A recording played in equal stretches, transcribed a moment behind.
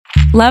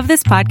Love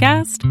this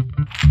podcast?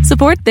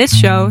 Support this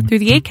show through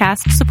the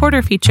Acast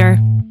supporter feature.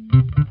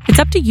 It's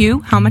up to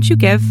you how much you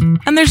give,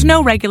 and there's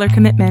no regular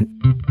commitment.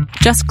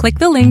 Just click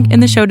the link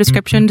in the show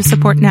description to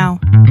support now.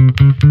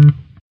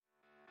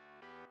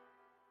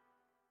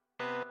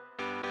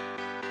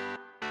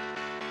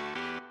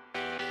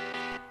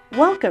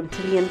 Welcome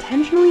to the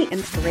Intentionally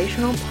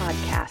Inspirational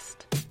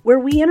Podcast, where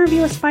we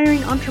interview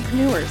aspiring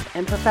entrepreneurs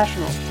and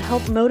professionals to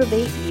help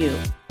motivate you.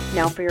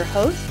 Now for your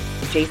host,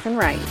 Jason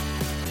Wright.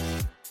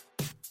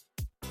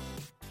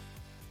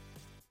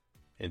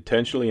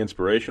 Intentionally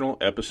Inspirational,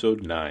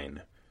 Episode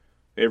 9.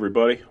 Hey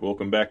everybody,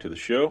 welcome back to the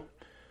show.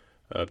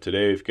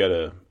 Today we've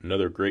got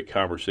another great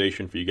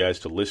conversation for you guys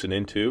to listen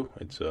into.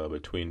 It's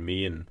between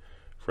me and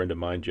a friend of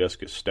mine,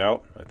 Jessica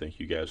Stout. I think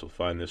you guys will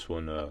find this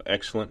one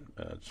excellent.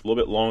 It's a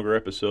little bit longer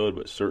episode,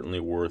 but certainly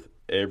worth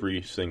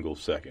every single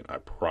second, I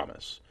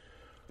promise.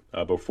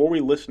 Before we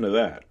listen to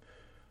that,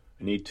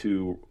 I need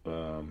to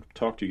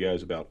talk to you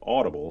guys about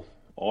Audible.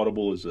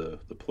 Audible is the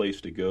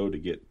place to go to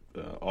get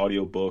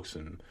audiobooks,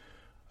 and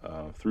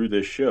through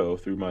this show,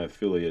 through my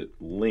affiliate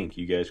link,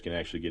 you guys can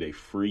actually get a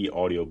free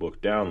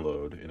audiobook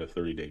download in a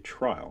 30-day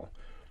trial.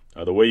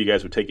 The way you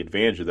guys would take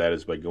advantage of that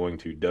is by going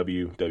to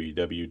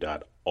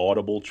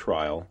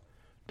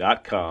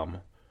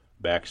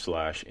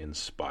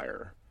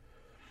www.audibletrial.com/inspire.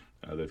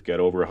 They've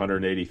got over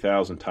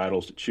 180,000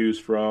 titles to choose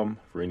from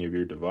for any of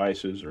your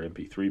devices or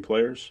MP3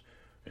 players.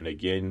 And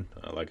again,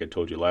 like I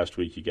told you last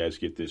week, you guys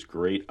get this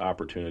great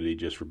opportunity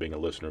just for being a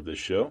listener of this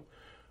show.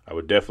 I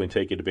would definitely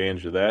take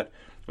advantage of that.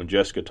 When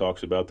Jessica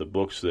talks about the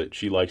books that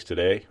she likes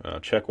today,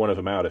 check one of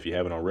them out if you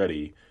haven't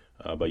already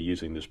by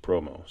using this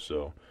promo.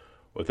 So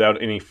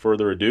without any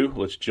further ado,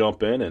 let's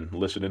jump in and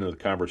listen into the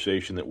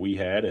conversation that we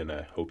had, and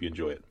I hope you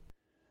enjoy it.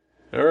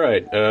 All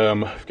right,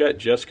 I've got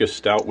Jessica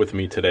Stout with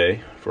me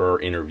today for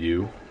our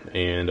interview,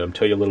 and I'll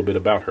tell you a little bit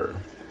about her.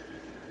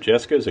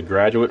 Jessica is a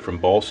graduate from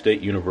Ball State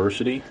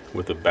University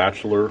with a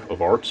Bachelor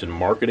of Arts in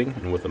Marketing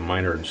and with a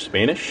minor in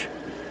Spanish.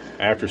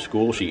 After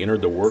school, she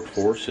entered the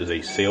workforce as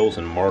a sales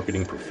and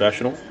marketing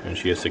professional, and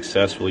she has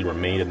successfully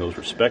remained in those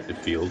respective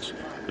fields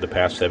for the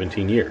past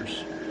 17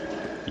 years.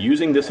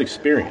 Using this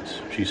experience,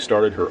 she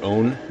started her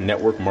own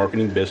network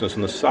marketing business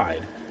on the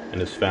side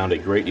and has found a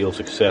great deal of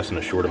success in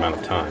a short amount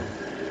of time.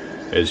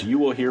 As you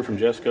will hear from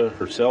Jessica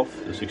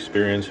herself, this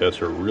experience has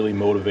her really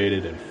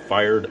motivated and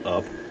fired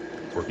up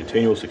for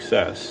continual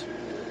success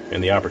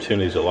and the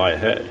opportunities that lie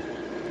ahead.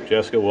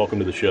 Jessica, welcome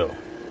to the show.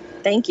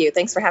 Thank you.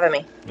 Thanks for having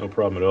me. No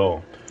problem at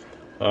all.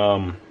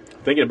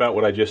 Thinking about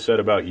what I just said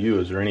about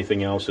you, is there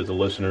anything else that the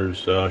listeners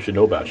should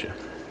know about you?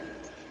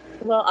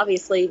 Well,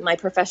 obviously, my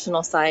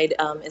professional side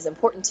is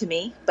important to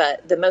me,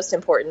 but the most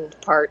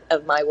important part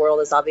of my world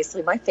is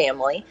obviously my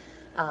family.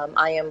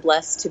 I am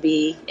blessed to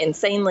be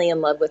insanely in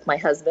love with my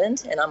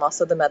husband, and I'm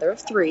also the mother of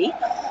 3.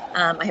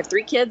 I have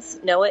 3 kids.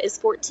 Noah is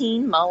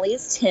 14, Molly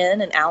is 10,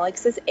 and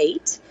Alex is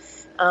 8.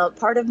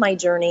 Part of my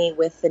journey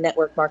with the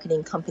network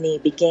marketing company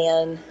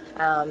began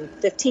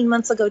 15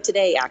 months ago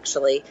today,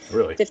 actually.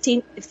 Really?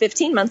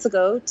 15 months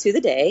ago to the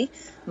day,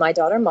 my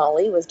daughter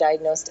Molly was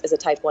diagnosed as a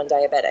type 1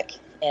 diabetic.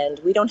 And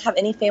we don't have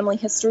any family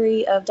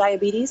history of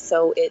diabetes,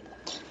 so it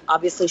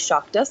obviously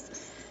shocked us.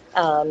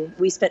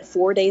 We spent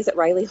 4 days at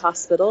Riley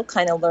Hospital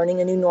kind of learning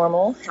a new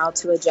normal, how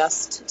to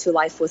adjust to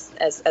life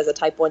as a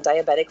type 1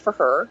 diabetic for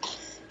her.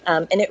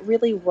 And it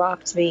really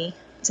rocked me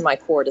to my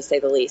core, to say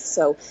the least.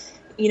 So,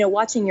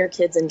 watching your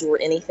kids endure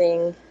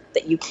anything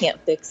that you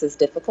can't fix is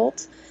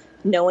difficult.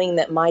 Knowing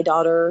that my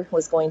daughter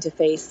was going to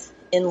face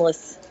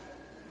endless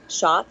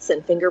shots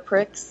and finger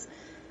pricks,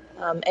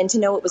 and to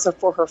know it was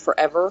for her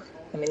forever.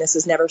 I mean, this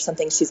was never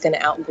something she's going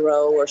to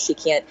outgrow, or she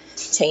can't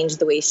change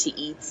the way she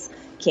eats,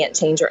 can't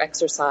change her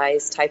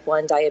exercise. Type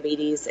 1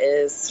 diabetes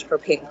is her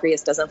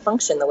pancreas doesn't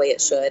function the way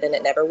it should, and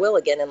it never will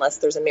again unless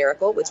there's a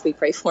miracle, which we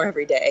pray for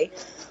every day,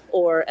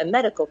 or a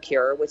medical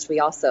cure, which we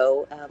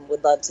also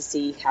would love to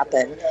see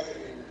happen.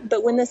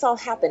 But when this all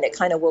happened, it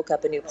kind of woke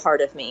up a new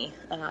part of me.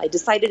 I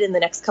decided in the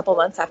next couple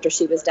months after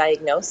she was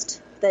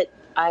diagnosed that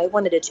I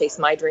wanted to chase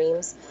my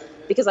dreams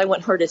because I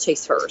want her to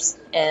chase hers.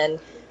 And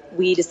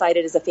we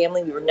decided as a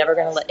family we were never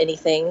going to let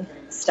anything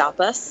stop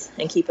us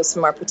and keep us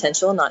from our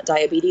potential, not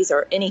diabetes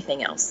or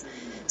anything else.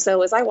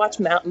 So as I watched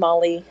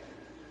Molly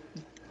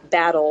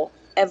battle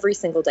every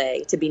single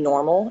day to be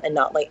normal and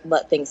not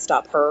let things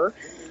stop her,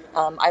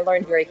 I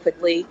learned very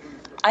quickly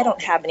I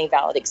don't have any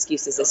valid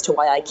excuses as to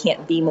why I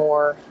can't be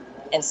more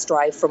and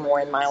strive for more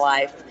in my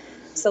life.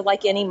 So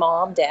like any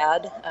mom,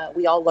 dad,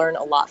 we all learn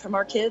a lot from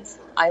our kids.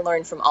 I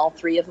learned from all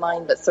 3 of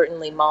mine, but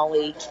certainly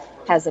Molly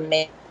has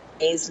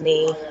amazed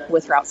me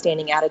with her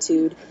outstanding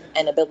attitude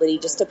and ability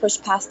just to push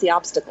past the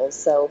obstacles.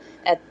 So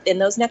in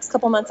those next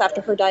couple months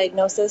after her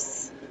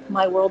diagnosis,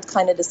 my world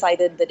kind of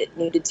decided that it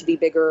needed to be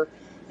bigger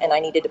and I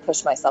needed to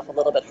push myself a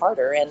little bit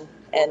harder. And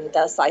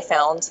thus I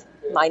found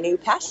my new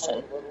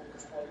passion.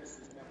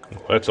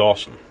 That's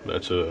awesome.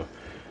 That's a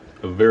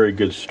very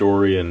good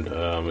story, and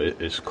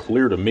it's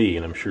clear to me,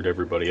 and I'm sure to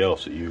everybody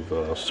else, that you've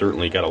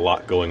certainly got a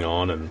lot going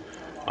on, and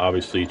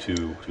obviously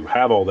to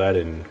have all that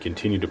and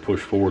continue to push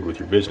forward with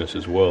your business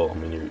as well, I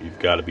mean, you've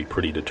got to be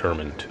pretty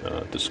determined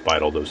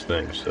despite all those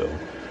things. So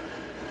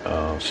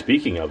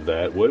speaking of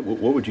that, what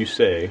would you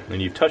say,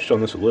 and you've touched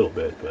on this a little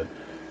bit, but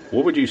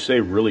what would you say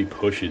really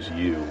pushes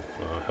you?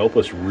 Help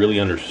us really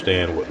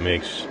understand what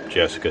makes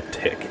Jessica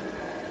tick.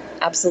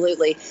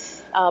 Absolutely.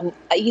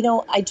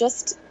 I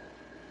just,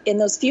 in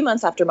those few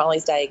months after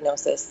Molly's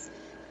diagnosis,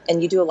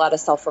 and you do a lot of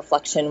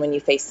self-reflection when you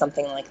face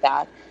something like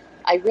that,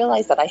 I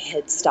realized that I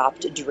had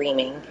stopped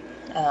dreaming,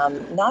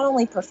 not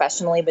only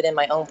professionally, but in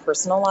my own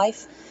personal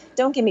life.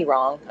 Don't get me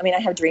wrong. I mean, I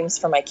have dreams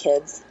for my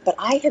kids, but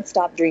I had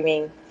stopped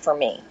dreaming for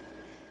me,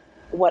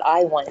 what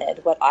I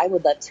wanted, what I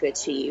would love to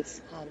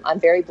achieve. I'm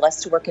very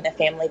blessed to work in a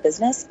family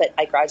business, but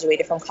I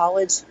graduated from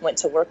college, went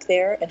to work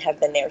there, and have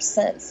been there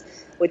since,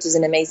 which is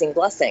an amazing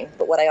blessing.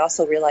 But what I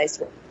also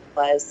realized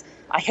was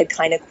I had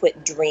kind of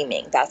quit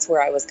dreaming. That's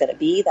where I was going to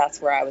be.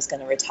 That's where I was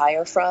going to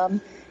retire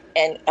from.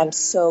 And I'm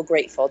so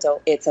grateful.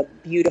 It's a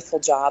beautiful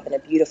job and a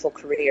beautiful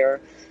career,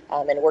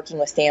 and working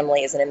with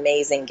family is an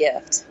amazing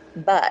gift.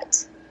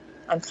 But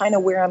I'm kind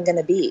of where I'm going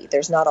to be.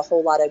 There's not a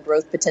whole lot of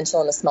growth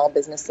potential in a small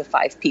business of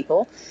 5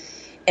 people.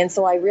 And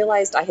so I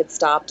realized I had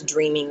stopped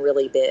dreaming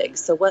really big.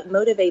 So what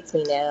motivates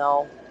me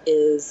now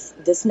is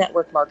this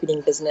network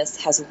marketing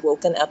business has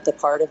woken up the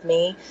part of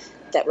me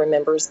that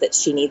remembers that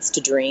she needs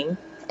to dream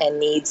and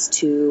needs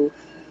to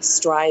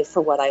strive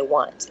for what I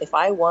want. If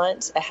I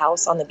want a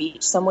house on the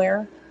beach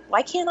somewhere,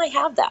 why can't I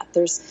have that?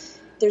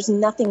 There's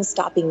nothing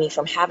stopping me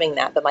from having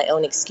that but my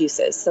own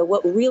excuses. So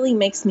what really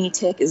makes me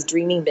tick is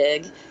dreaming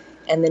big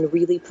and then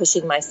really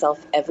pushing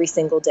myself every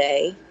single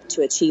day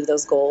to achieve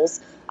those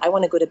goals. I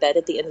want to go to bed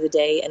at the end of the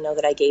day and know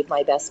that I gave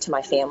my best to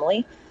my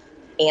family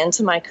and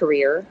to my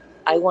career.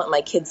 I want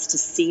my kids to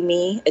see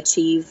me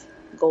achieve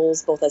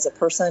goals both as a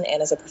person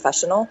and as a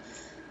professional.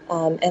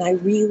 And I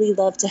really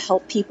love to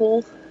help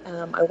people.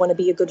 I want to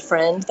be a good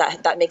friend.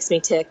 That makes me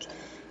tick.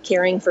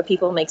 Caring for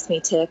people makes me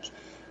tick.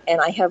 And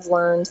I have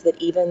learned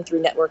that even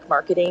through network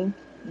marketing,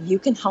 you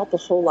can help a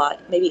whole lot,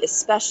 maybe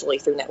especially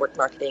through network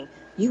marketing.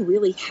 You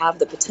really have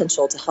the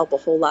potential to help a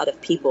whole lot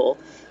of people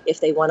if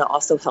they want to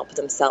also help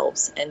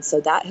themselves. And so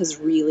that has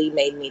really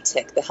made me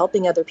tick. The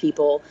helping other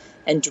people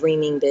and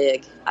dreaming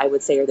big, I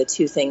would say, are the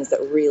 2 things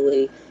that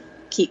really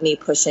keep me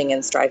pushing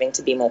and striving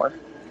to be more.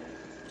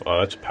 Well,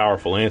 that's a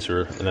powerful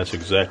answer, and that's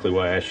exactly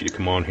why I asked you to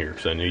come on here,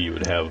 because I knew you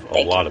would have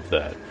a lot of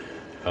that.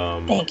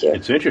 Thank you.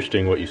 It's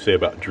interesting what you say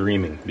about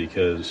dreaming,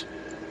 because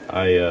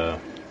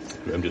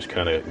I'm just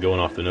kind of going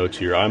off the notes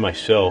here. I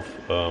myself,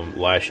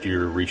 last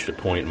year, reached a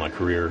point in my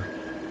career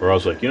where I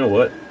was like, you know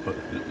what,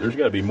 there's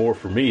got to be more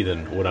for me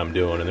than what I'm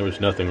doing, and there was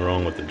nothing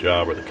wrong with the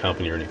job or the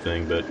company or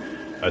anything, but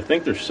I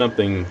think there's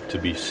something to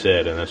be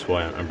said, and that's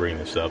why I'm bringing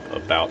this up,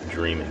 about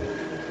dreaming.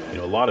 You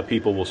know, a lot of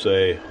people will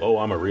say, oh,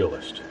 I'm a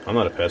realist. I'm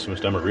not a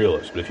pessimist, I'm a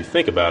realist. But if you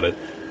think about it,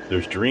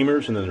 there's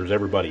dreamers and then there's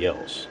everybody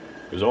else.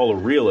 Because all a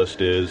realist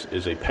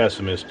is a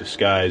pessimist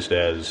disguised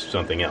as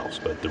something else,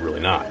 but they're really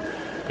not.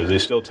 Because they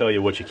still tell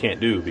you what you can't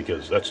do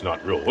because that's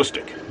not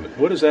realistic. But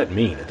what does that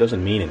mean? It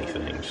doesn't mean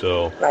anything.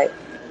 So, right.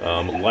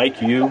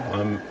 Like you,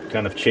 I'm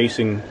kind of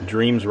chasing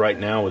dreams right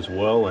now as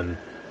well, and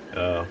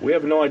we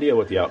have no idea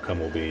what the outcome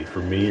will be for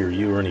me or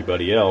you or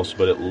anybody else,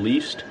 but at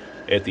least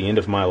at the end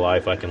of my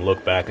life, I can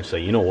look back and say,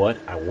 you know what?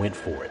 I went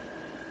for it.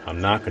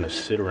 I'm not going to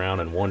sit around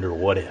and wonder,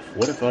 what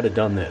if I'd have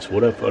done this?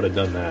 What if I'd have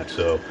done that?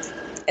 So,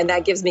 and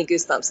that gives me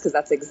goosebumps because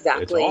that's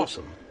exactly. It's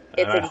awesome.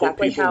 It's and exactly I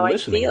hope people how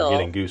listening I feel. are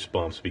getting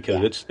goosebumps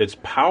because it's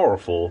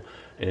powerful,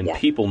 and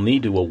people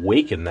need to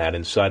awaken that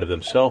inside of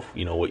themselves.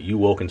 You know, what you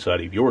woke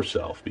inside of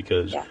yourself,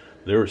 because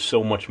there is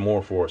so much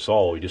more for us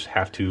all. We just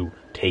have to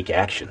take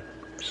action.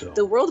 So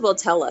the world will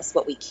tell us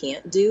what we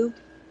can't do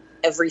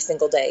every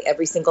single day,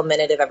 every single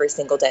minute of every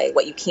single day,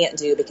 what you can't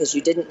do because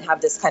you didn't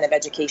have this kind of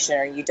education,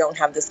 or you don't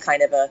have this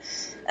kind of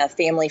a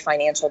family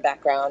financial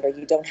background, or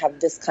you don't have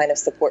this kind of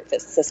support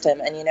system.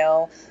 And, you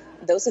know,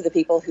 those are the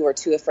people who are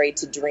too afraid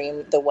to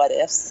dream the what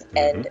ifs. Mm-hmm.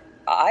 And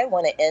I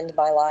want to end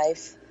my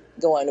life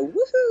going,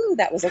 woohoo,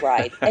 that was a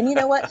ride. And you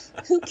know what?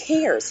 Who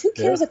cares? Who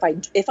cares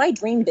if I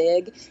dream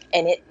big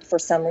and it for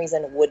some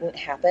reason wouldn't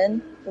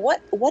happen?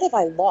 What have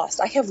I lost?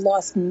 I have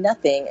lost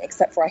nothing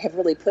except for I have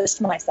really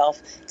pushed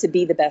myself to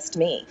be the best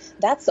me.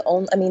 That's the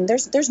only, I mean,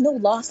 there's no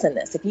loss in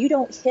this. If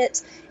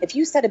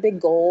you set a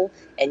big goal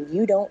and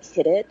you don't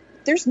hit it,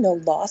 there's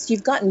no loss.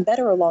 You've gotten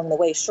better along the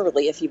way,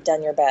 surely, if you've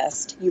done your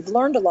best. You've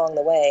learned along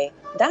the way.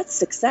 That's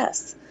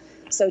success.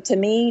 So to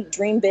me,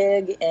 dream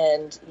big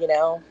and, you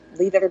know,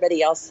 leave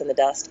everybody else in the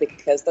dust,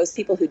 because those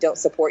people who don't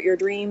support your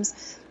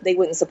dreams, they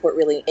wouldn't support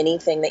really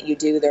anything that you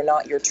do. They're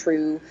not your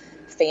true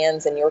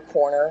fans in your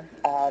corner.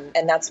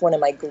 And that's one of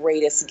my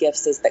greatest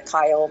gifts, is that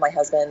Kyle, my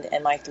husband,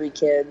 and my 3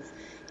 kids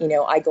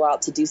I go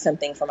out to do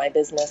something for my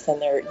business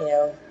and they're,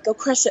 go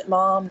crush it,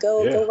 Mom,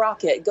 go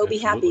rock it, go be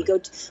happy.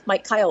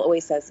 Mike Kyle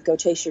always says, go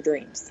chase your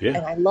dreams. Yeah.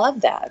 And I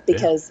love that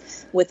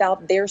because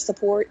without their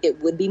support,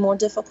 it would be more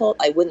difficult.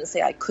 I wouldn't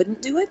say I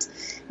couldn't do it,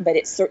 but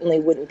it certainly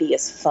wouldn't be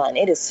as fun.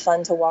 It is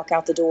fun to walk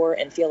out the door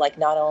and feel like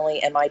not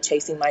only am I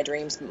chasing my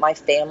dreams, but my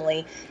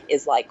family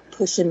is like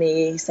pushing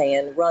me,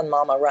 saying, run,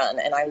 Mama, run.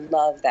 And I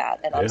love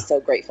that. And I'm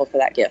so grateful for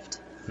that gift.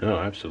 No,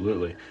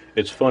 absolutely.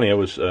 It's funny. I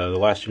was the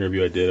last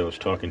interview I did, I was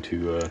talking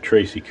to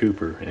Tracy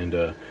Cooper,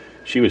 and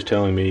she was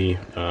telling me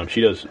she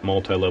does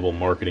multi-level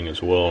marketing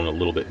as well in a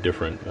little bit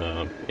different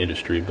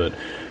industry, but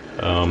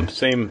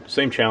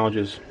same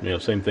challenges,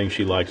 same thing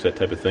she likes, that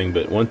type of thing.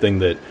 But one thing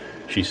that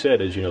she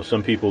said is,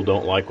 some people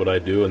don't like what I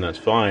do, and that's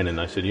fine. And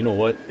I said, you know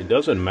what? It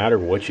doesn't matter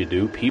what you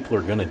do. People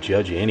are going to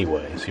judge you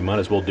anyway, so you might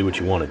as well do what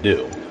you want to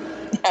do.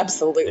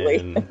 Absolutely.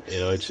 And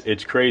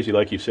it's crazy,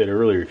 like you said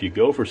earlier. If you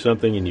go for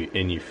something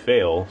and you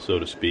fail, so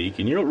to speak,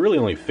 and you don't really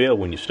only fail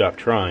when you stop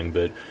trying,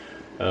 but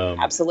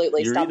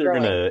absolutely, you're stop either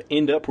growing. going to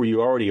end up where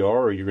you already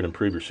are, or you're going to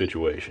improve your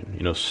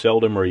situation.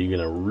 Seldom are you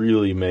going to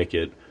really make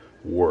it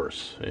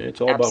worse.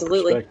 It's all about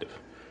perspective.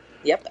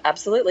 Yep,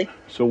 absolutely.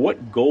 So,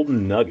 what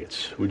golden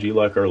nuggets would you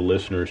like our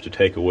listeners to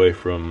take away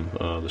from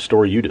the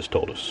story you just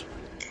told us?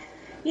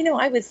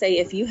 I would say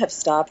if you have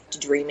stopped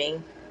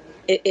dreaming.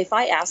 If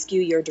I ask you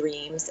your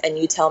dreams and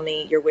you tell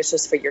me your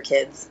wishes for your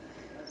kids,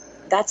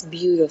 that's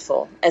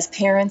beautiful. As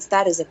parents,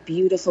 that is a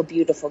beautiful,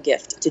 beautiful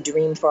gift to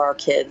dream for our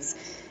kids.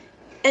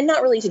 And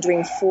not really to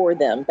dream for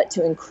them, but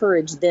to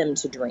encourage them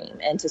to dream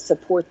and to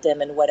support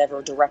them in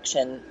whatever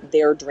direction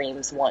their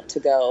dreams want to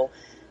go.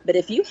 But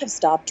if you have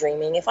stopped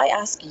dreaming, if I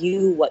ask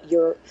you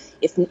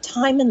if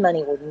time and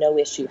money were no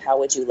issue, how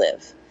would you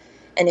live?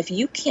 And if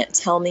you can't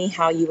tell me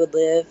how you would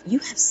live, you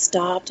have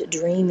stopped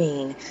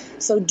dreaming.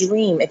 So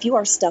dream. If you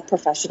are stuck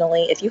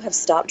professionally, if you have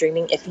stopped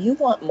dreaming, if you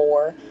want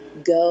more,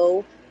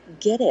 go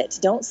get it.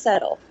 Don't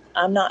settle.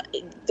 I'm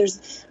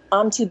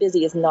too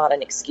busy is not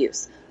an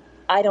excuse.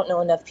 I don't know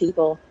enough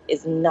people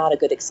is not a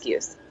good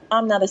excuse.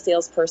 I'm not a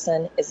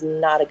salesperson is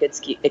not a good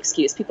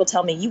excuse. People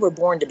tell me you were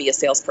born to be a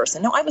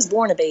salesperson. No, I was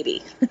born a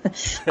baby.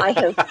 I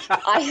have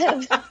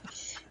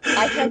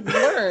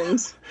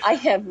learned.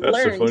 That's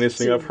the funniest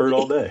thing I've heard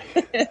all day.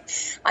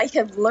 I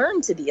have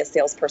learned to be a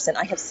salesperson.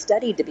 I have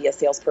studied to be a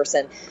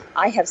salesperson.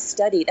 I have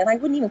studied, and I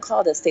wouldn't even call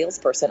it a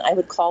salesperson. I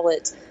would call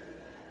it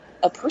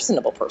a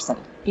personable person.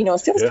 A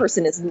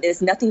salesperson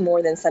is nothing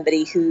more than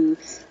somebody who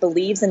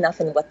believes enough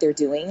in what they're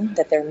doing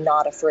that they're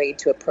not afraid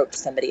to approach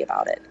somebody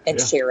about it and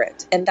share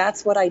it. And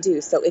that's what I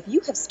do. So if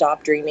you have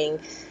stopped dreaming,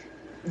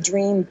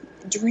 dream,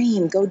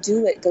 go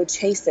do it, go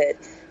chase it.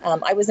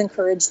 I was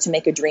encouraged to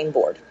make a dream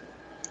board.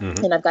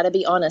 Mm-hmm. And I've got to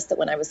be honest that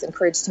when I was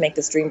encouraged to make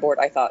this dream board,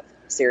 I thought,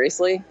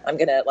 seriously, I'm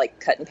going to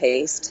cut and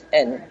paste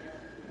and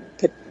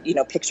put,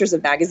 pictures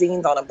of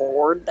magazines on a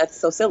board. That's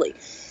so silly.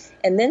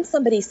 And then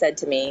somebody said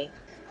to me,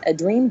 a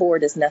dream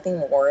board is nothing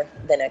more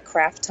than a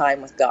craft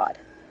time with God.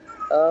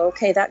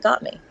 Okay, that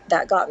got me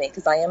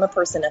because I am a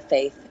person of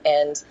faith.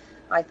 And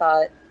I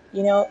thought,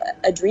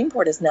 a dream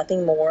board is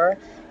nothing more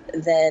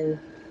than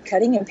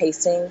cutting and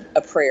pasting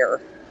a prayer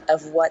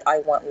of what I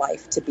want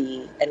life to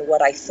be and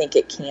what I think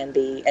it can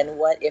be, and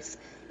what if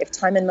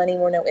time and money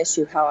were no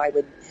issue, how I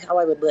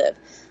would live.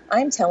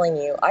 I'm telling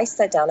you, I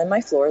sat down on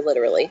my floor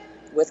literally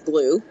with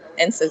glue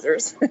and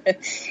scissors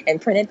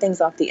and printed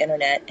things off the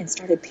internet and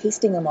started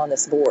pasting them on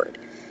this board.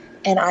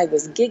 And I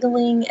was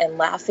giggling and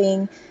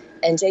laughing.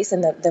 And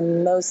Jason, the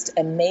most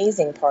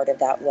amazing part of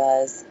that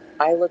was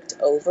I looked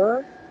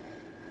over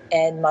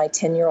and my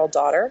 10-year-old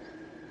daughter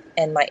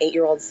and my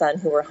 8-year-old son,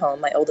 who were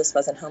home, my oldest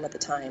wasn't home at the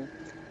time,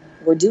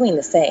 were doing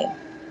the same.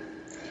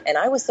 And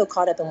I was so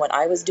caught up in what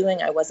I was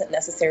doing, I wasn't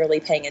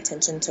necessarily paying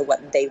attention to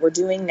what they were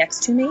doing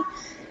next to me.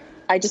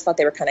 I just thought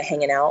they were kind of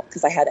hanging out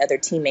because I had other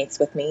teammates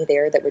with me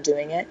there that were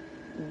doing it.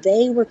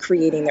 They were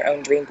creating their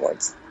own dream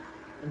boards.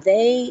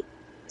 They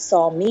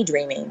saw me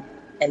dreaming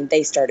and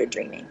they started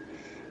dreaming.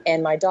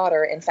 And my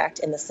daughter, in fact,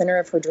 in the center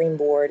of her dream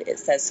board, it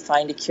says,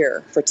 find a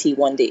cure for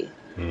T1D.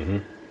 Mm-hmm.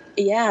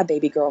 Yeah,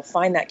 baby girl,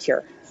 find that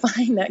cure.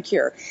 Find that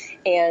cure.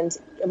 And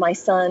my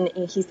son,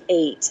 he's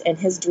 8, and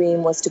his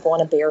dream was to go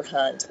on a bear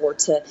hunt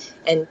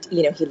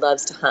he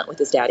loves to hunt with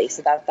his daddy.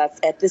 So that's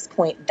at this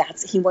point,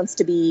 he wants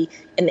to be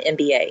in the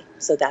NBA.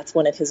 So that's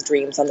one of his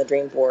dreams on the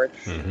dream board.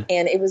 Mm-hmm.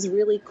 And it was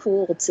really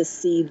cool to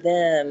see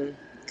them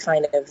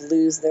kind of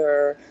lose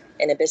their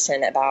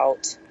inhibition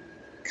about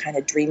kind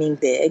of dreaming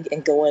big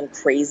and going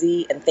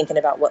crazy and thinking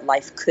about what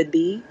life could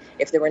be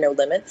if there were no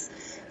limits.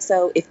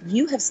 So if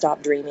you have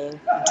stopped dreaming,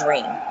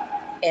 dream.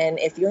 And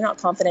if you're not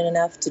confident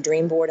enough to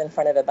dream board in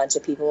front of a bunch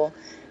of people,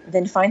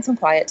 then find some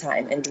quiet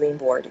time and dream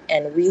board.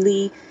 And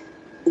really,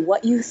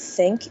 what you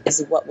think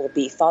is what will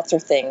be. Thoughts are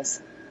things.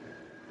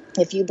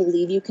 If you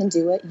believe you can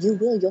do it, you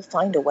will. You'll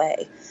find a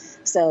way.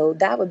 So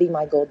that would be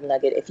my golden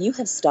nugget. If you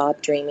have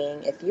stopped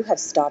dreaming, if you have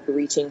stopped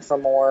reaching for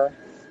more,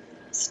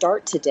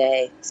 start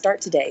today.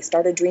 Start today.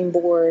 Start a dream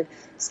board.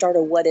 Start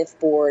a what-if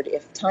board.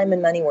 If time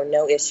and money were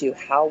no issue,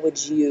 how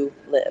would you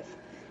live?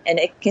 And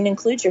it can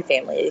include your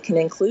family. It can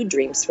include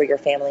dreams for your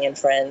family and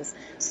friends.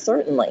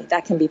 Certainly,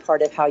 that can be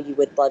part of how you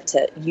would love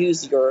to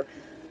use your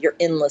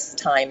endless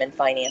time and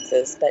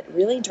finances. But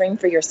really dream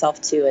for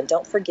yourself too. And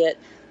don't forget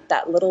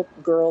that little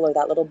girl or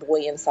that little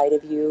boy inside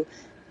of you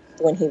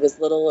when he was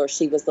little or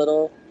she was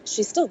little.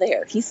 She's still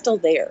there. He's still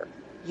there.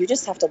 You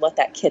just have to let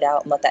that kid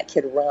out and let that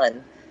kid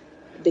run.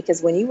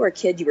 Because when you were a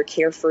kid, you were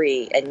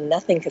carefree and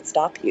nothing could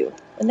stop you.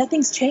 And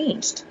nothing's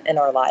changed in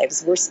our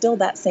lives. We're still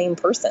that same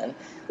person.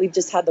 We've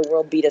just had the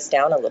world beat us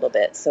down a little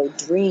bit. So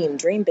dream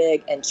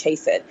big and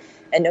chase it.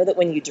 And know that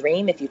when you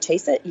dream, if you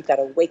chase it, you've got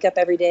to wake up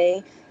every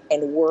day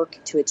and work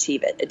to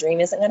achieve it. A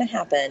dream isn't going to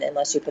happen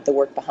unless you put the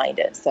work behind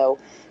it. So,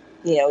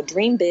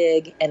 dream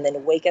big and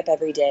then wake up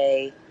every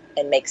day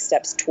and make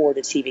steps toward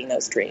achieving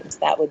those dreams.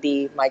 That would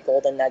be my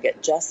golden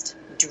nugget. Just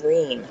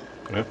dream.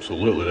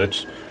 Absolutely.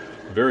 That's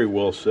very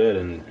well said.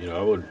 And,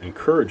 I would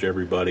encourage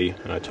everybody,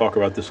 and I talk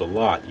about this a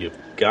lot, you've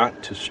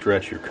got to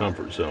stretch your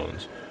comfort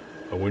zones.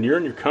 When you're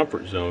in your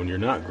comfort zone, you're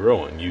not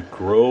growing. You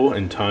grow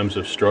in times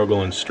of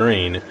struggle and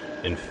strain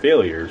and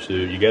failure. So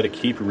you got to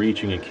keep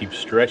reaching and keep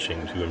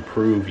stretching to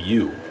improve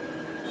you.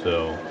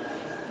 So,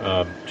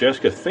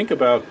 Jessica, think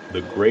about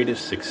the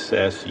greatest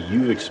success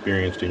you've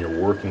experienced in your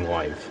working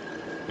life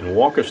and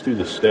walk us through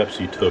the steps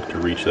you took to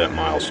reach that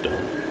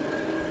milestone.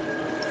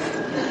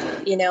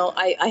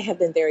 I have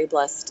been very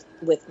blessed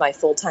with my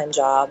full-time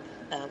job,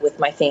 with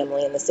my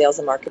family in the sales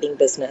and marketing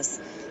business.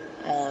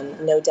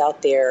 No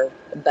doubt there.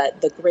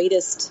 But the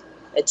greatest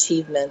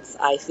achievements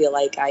I feel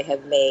like I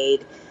have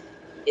made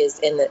is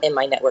in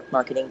my network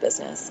marketing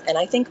business. And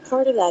I think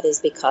part of that is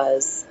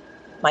because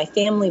my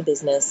family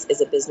business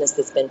is a business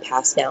that's been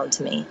passed down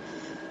to me.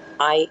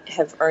 I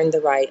have earned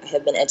the right, I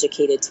have been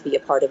educated to be a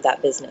part of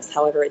that business.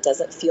 However, it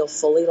doesn't feel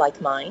fully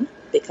like mine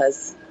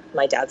because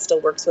my dad still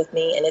works with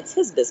me and it's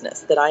his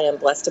business that I am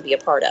blessed to be a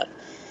part of.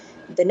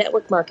 The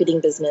network marketing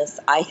business,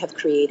 I have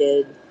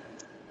created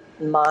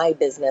my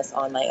business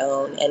on my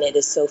own, and it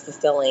is so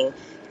fulfilling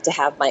to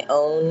have my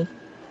own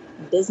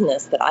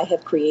business that I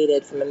have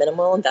created from a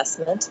minimal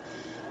investment.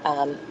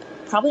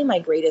 Probably my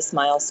greatest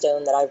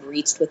milestone that I've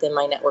reached within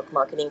my network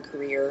marketing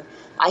career.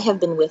 I have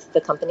been with the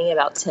company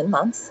about 10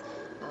 months,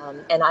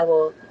 and I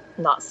will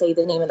not say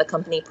the name of the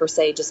company per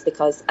se, just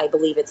because I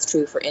believe it's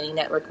true for any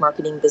network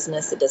marketing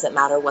business. It doesn't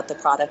matter what the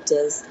product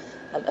is.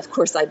 Of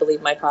course, I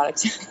believe my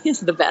product is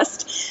the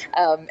best,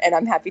 and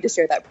I'm happy to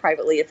share that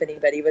privately if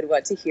anybody would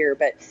want to hear.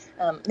 But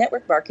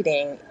network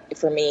marketing,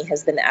 for me,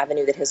 has been the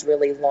avenue that has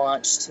really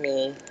launched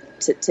me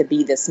to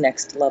be this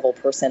next level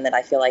person that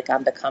I feel like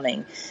I'm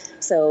becoming.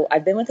 So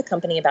I've been with the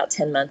company about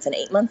 10 months, and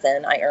 8 months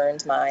in, I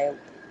earned my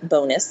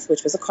bonus,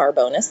 which was a car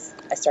bonus.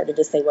 I started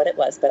to say what it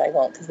was, but I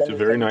won't. Because then it's a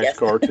very nice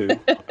car, too.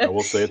 I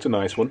will say it's a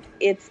nice one.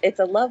 It's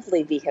a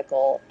lovely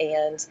vehicle,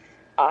 and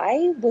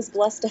I was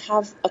blessed to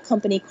have a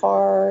company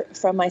car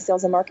from my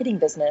sales and marketing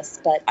business,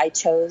 but I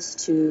chose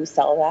to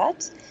sell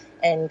that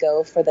and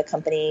go for the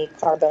company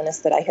car bonus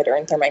that I had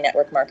earned through my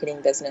network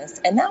marketing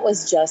business. And that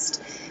was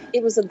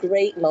it was a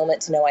great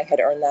moment to know I had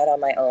earned that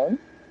on my own.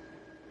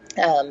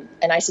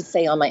 And I should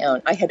say on my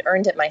own. I had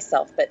earned it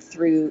myself, but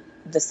through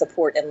the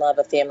support and love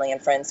of family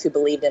and friends who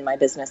believed in my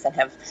business and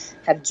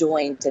have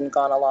joined and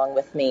gone along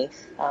with me,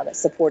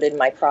 supported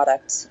my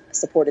product,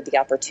 supported the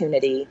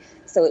opportunity.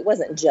 So it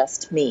wasn't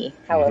just me.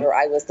 However,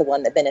 I was the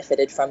one that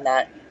benefited from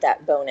that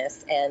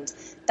bonus. And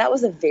that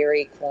was a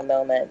very cool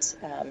moment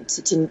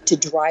to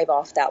drive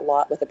off that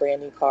lot with a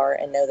brand new car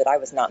and know that I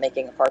was not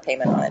making a car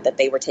payment on it, that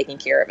they were taking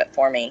care of it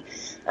for me.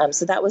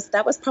 So that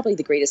was probably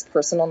the greatest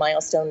personal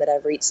milestone that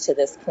I've reached to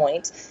this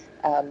point.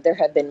 There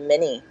have been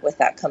many with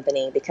that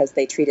company because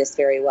they treat us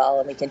very well,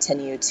 and we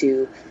continue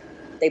to.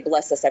 They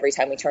bless us every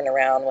time we turn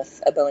around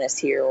with a bonus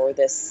here or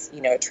this,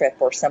 trip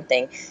or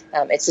something.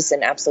 It's just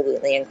an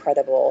absolutely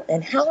incredible.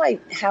 And how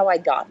I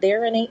got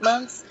there in 8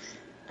 months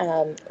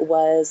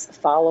was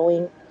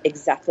following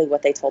exactly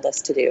what they told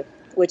us to do,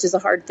 which is a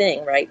hard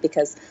thing, right?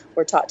 Because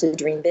we're taught to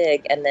dream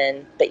big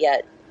but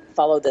yet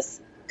follow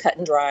this cut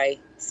and dry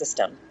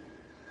system.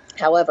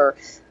 However,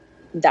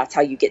 that's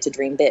how you get to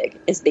dream big,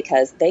 is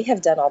because they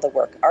have done all the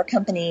work. Our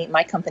company,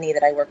 my company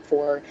that I work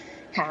for,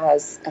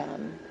 has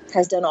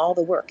done all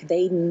the work.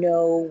 They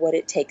know what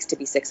it takes to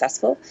be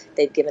successful.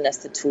 They've given us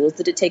the tools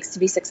that it takes to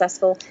be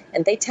successful.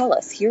 And they tell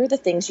us, here are the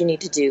things you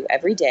need to do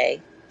every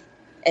day.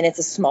 And it's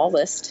a small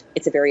list.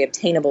 It's a very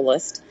obtainable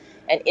list.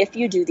 And if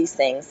you do these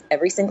things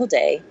every single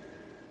day,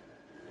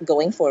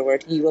 going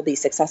forward, you will be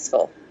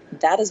successful.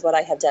 That is what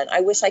I have done.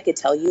 I wish I could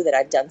tell you that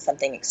I've done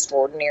something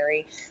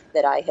extraordinary,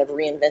 that I have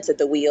reinvented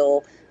the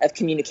wheel of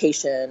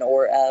communication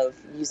or of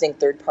using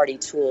third-party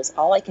tools.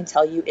 All I can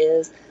tell you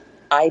is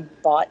I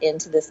bought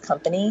into this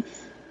company.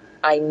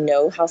 I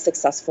know how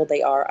successful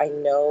they are.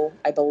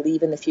 I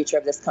believe in the future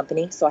of this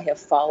company. So I have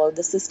followed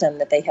the system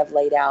that they have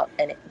laid out.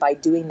 And by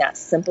doing those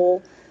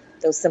simple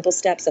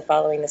steps of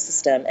following the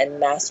system and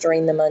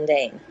mastering the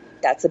mundane,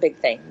 that's a big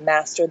thing.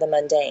 Master the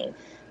mundane.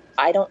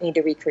 I don't need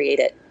to recreate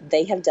it.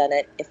 They have done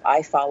it. If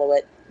I follow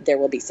it, there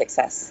will be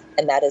success.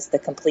 And that is the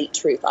complete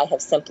truth. I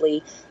have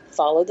simply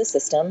followed the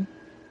system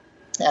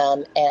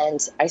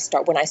And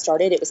when I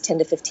started, it was 10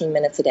 to 15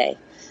 minutes a day,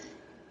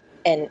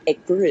 and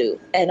it grew.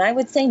 And I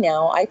would say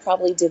now I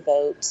probably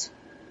devote,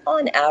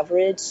 on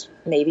average,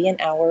 maybe an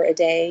hour a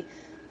day.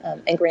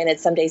 And granted,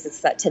 some days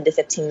it's that 10 to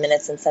 15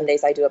 minutes, and some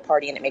days I do a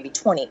party and it may be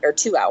 20 or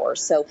 2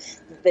 hours. So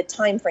the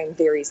time frame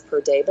varies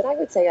per day, but I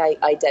would say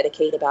I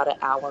dedicate about an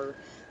hour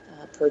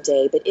per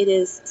day. But it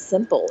is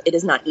simple. It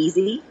is not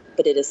easy,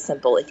 but it is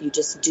simple. If you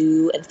just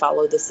do and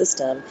follow the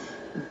system,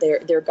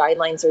 their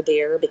guidelines are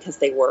there because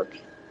they work.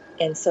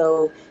 And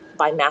so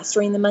by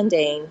mastering the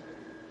mundane,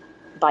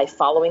 by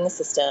following the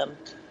system,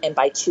 and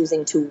by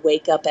choosing to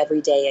wake up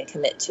every day and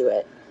commit to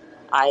it,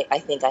 I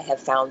think I have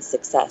found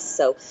success.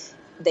 So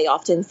they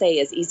often say,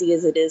 as easy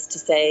as it is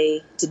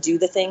to do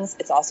the things,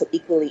 it's also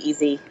equally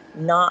easy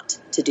not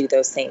to do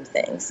those same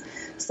things.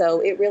 So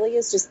it really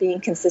is just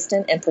being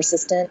consistent and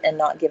persistent and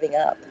not giving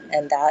up.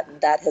 And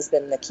that has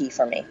been the key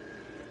for me.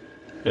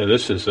 Yeah,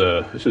 this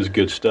is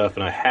good stuff,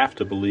 and I have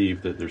to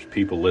believe that there's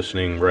people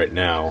listening right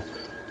now,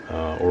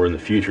 or in the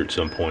future at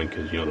some point,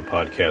 because the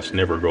podcasts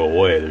never go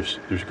away.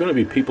 There's going to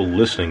be people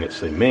listening that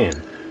say,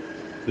 "Man,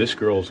 this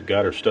girl's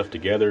got her stuff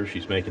together.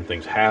 She's making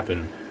things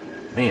happen.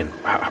 Man,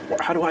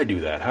 how do I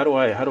do that? How do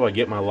I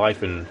get my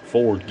life in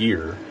forward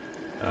gear?"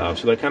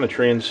 So that kind of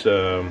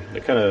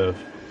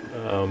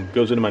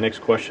goes into my next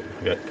question.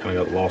 I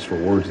got lost for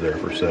words there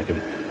for a second.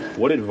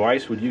 What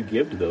advice would you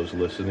give to those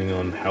listening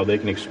on how they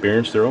can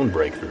experience their own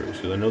breakthroughs?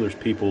 Because I know there's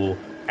people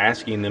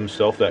asking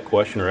themselves that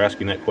question or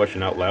asking that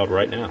question out loud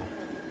right now.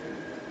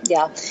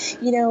 Yeah.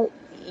 You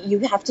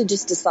have to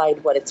just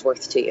decide what it's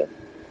worth to you.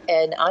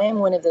 And I am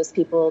one of those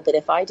people that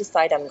if I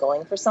decide I'm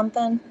going for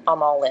something,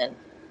 I'm all in.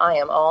 I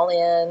am all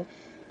in,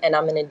 and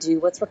I'm going to do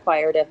what's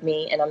required of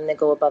me, and I'm going to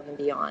go above and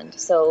beyond.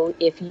 So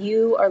if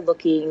you are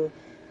looking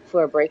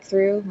for a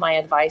breakthrough, my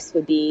advice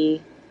would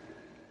be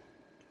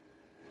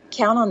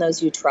count on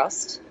those you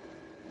trust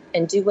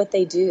and do what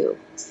they do.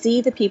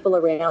 See the people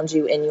around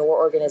you in your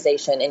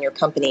organization, in your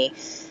company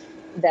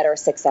that are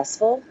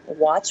successful.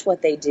 Watch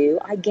what they do.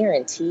 I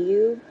guarantee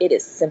you it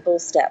is simple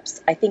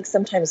steps. I think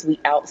sometimes we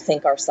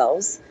outthink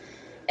ourselves.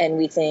 And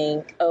we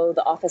think,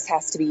 the office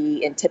has to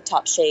be in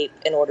tip-top shape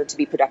in order to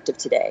be productive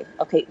today.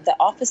 Okay, the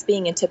office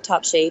being in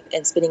tip-top shape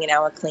and spending an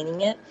hour cleaning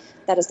it,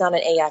 that is not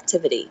an A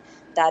activity.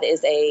 That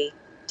is a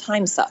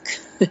time suck.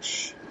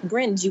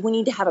 Granted, we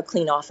need to have a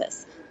clean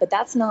office, but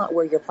that's not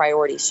where your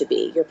priorities should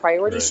be. Your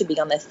priorities should be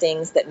on the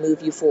things that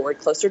move you forward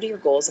closer to your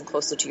goals and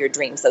closer to your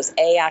dreams, those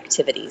A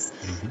activities.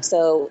 Mm-hmm.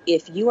 So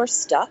if you are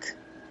stuck,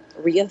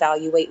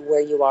 reevaluate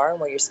where you are and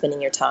where you're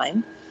spending your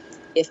time.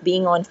 If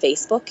being on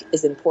Facebook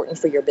is important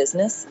for your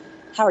business,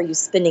 how are you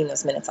spending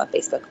those minutes on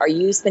Facebook? Are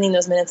you spending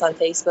those minutes on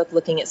Facebook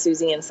looking at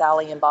Susie and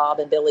Sally and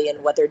Bob and Billy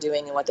and what they're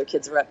doing and what their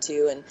kids are up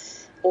to?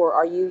 Or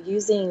are you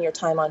using your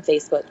time on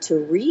Facebook to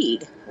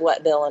read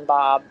what Bill and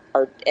Bob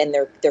and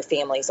their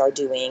families are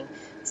doing,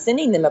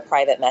 sending them a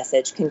private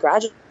message,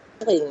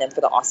 congratulating them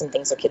for the awesome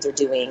things their kids are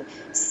doing,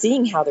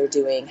 seeing how they're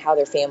doing, how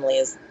their family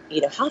is,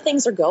 how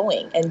things are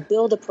going, and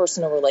build a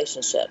personal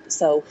relationship.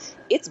 So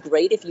it's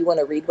great if you want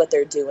to read what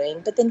they're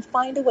doing, but then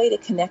find a way to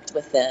connect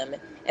with them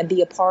and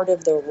be a part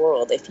of their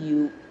world.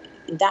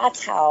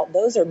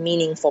 Those are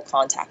meaningful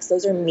contacts.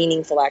 Those are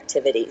meaningful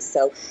activities.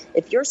 So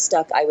if you're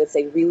stuck, I would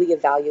say really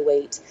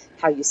evaluate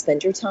how you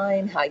spend your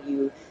time, how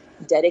you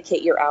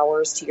dedicate your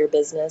hours to your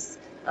business.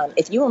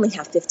 If you only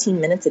have 15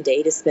 minutes a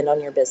day to spend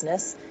on your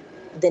business,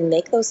 then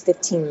make those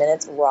 15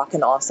 minutes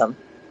rockin' awesome.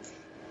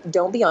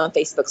 Don't be on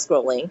Facebook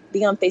scrolling.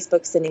 Be on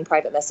Facebook sending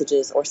private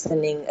messages or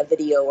sending a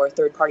video or a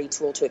third-party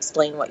tool to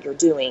explain what you're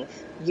doing.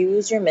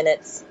 Use your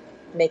minutes,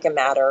 make a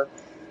matter,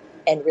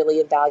 and really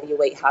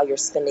evaluate how you're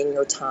spending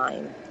your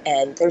time.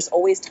 And there's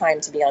always time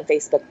to be on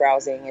Facebook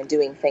browsing and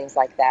doing things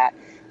like that,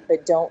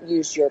 but don't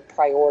use your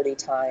priority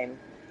time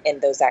in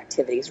those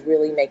activities.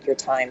 Really make your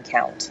time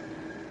count.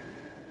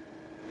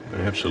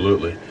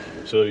 Absolutely.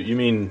 So you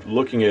mean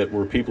looking at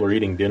where people are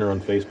eating dinner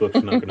on Facebook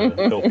is not going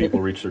to help people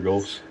reach their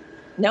goals?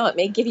 No, it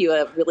may give you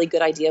a really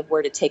good idea of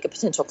where to take a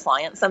potential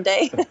client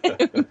someday.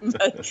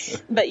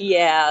 but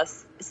yeah,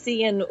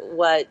 seeing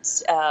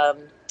what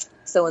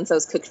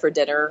so-and-so's cooked for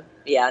dinner,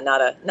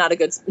 not a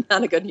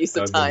good use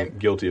of time. I've been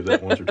guilty of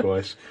that once or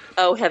twice.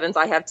 Oh, heavens,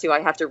 I have to. I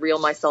have to reel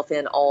myself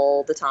in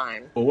all the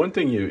time. Well, one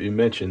thing you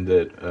mentioned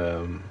that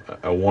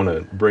I want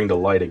to bring to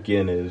light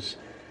again is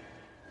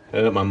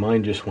my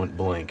mind just went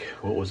blank.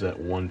 What was that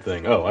one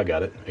thing? Oh, I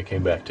got it. It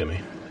came back to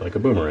me like a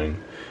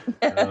boomerang.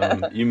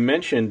 You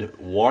mentioned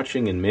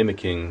watching and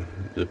mimicking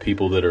the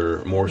people that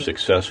are more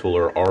successful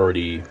or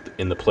already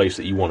in the place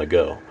that you want to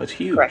go. That's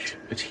huge. Correct.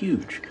 It's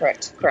huge.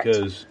 Correct.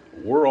 Because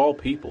we're all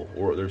people.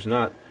 There's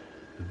not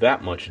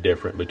that much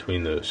different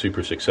between the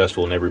super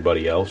successful and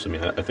everybody else. I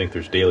mean, I think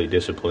there's daily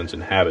disciplines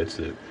and habits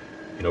that,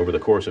 over the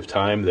course of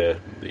time, the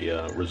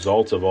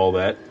results of all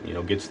that,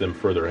 gets them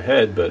further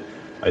ahead. But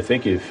I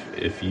think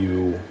if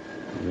you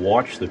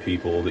watch the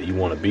people that you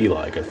want to be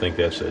like, I think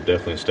that's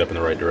definitely a step in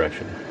the right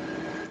direction.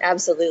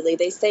 Absolutely.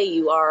 They say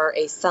you are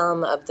a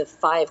sum of the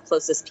 5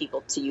 closest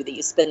people to you that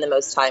you spend the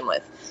most time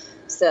with.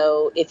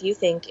 So if you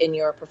think in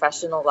your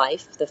professional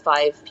life, the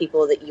 5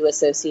 people that you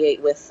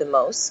associate with the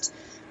most,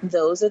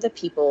 those are the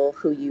people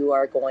who you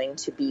are going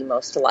to be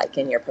most like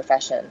in your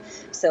profession.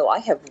 So I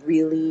have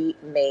really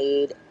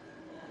made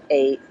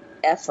an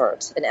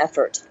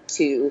effort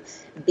to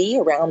be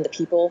around the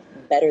people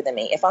better than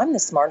me. If I'm the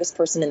smartest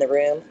person in the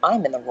room,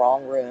 I'm in the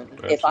wrong room.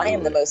 Absolutely. If I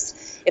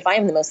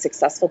am the most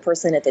successful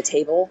person at the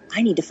table,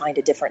 I need to find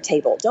a different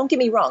table. Don't get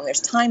me wrong. There's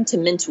time to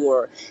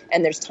mentor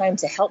and there's time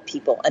to help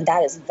people. And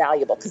that is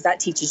valuable because that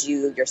teaches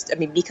you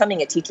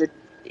becoming a teacher,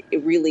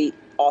 it really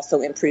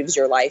also improves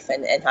your life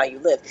and how you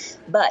live.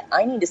 But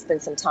I need to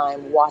spend some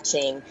time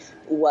watching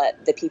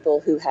what the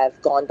people who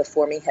have gone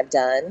before me have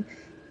done.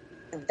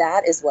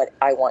 That is what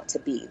I want to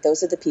be.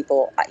 Those are the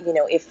people,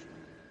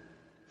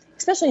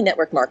 especially in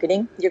network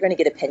marketing, you're going to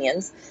get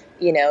opinions.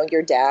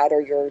 Your dad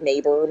or your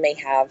neighbor may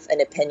have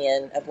an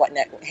opinion of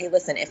hey,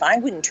 listen, if I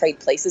wouldn't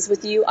trade places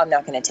with you, I'm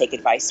not going to take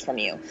advice from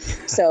you.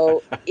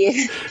 So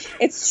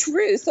it's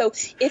true. So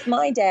if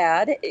my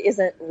dad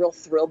isn't real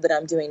thrilled that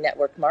I'm doing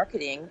network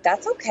marketing,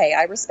 that's okay.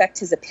 I respect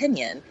his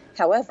opinion.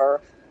 However,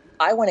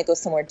 I want to go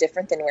somewhere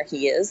different than where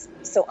he is.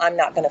 So I'm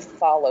not going to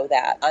follow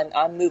that.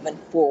 I'm moving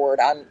forward.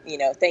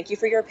 Thank you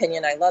for your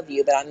opinion. I love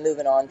you, but I'm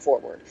moving on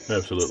forward.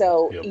 Absolutely.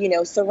 So,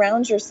 yep.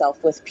 Surround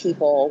yourself with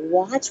people,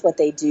 watch what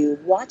they do,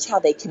 watch how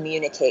they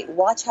communicate,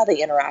 watch how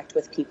they interact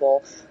with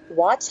people,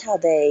 watch how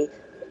they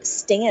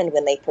stand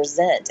when they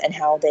present and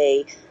how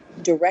they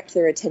direct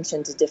their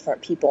attention to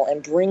different people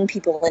and bring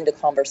people into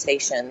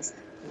conversations.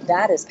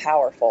 That is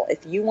powerful.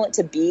 If you want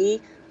to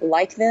be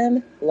like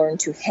them, learn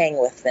to hang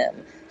with them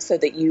so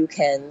that you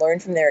can learn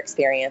from their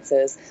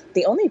experiences.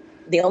 The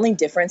only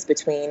difference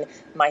between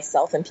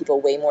myself and people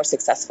way more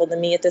successful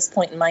than me at this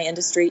point in my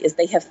industry is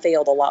they have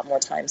failed a lot more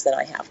times than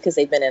I have because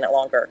they've been in it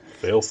longer.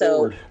 Fail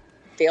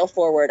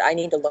forward. I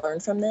need to learn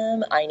from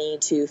them. I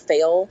need to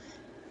fail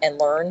and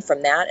learn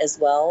from that as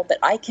well. But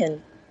I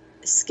can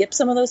skip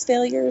some of those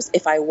failures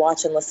if I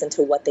watch and listen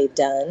to what they've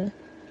done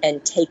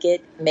and take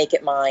it, make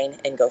it mine,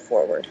 and go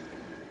forward.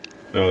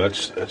 No,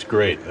 that's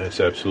great. That's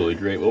absolutely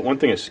great. Well, one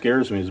thing that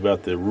scares me is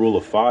about the rule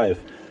of 5.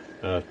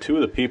 2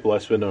 of the people I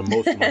spend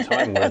most of my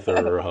time with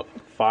are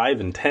 5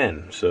 and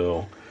 10.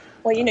 So,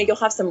 well, you'll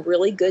have some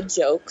really good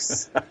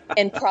jokes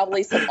and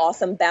probably some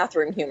awesome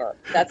bathroom humor.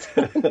 And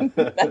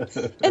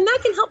that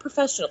can help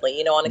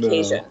professionally, on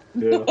occasion.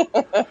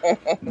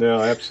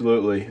 No,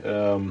 absolutely.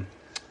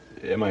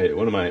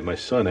 My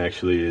son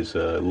actually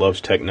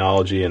loves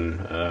technology,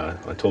 and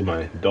I told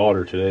my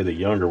daughter today, the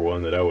younger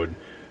one, that I would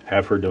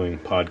have her doing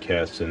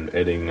podcasts and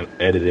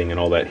editing and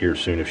all that here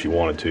soon if she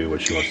wanted to,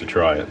 but she wants to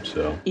try it.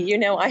 So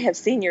I have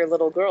seen your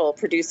little girl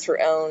produce her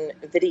own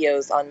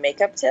videos on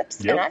makeup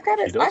tips, yep, and I've got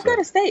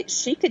to say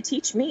she could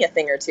teach me a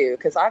thing or two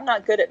because I'm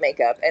not good at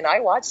makeup. And I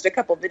watched a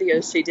couple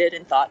videos she did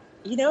and thought,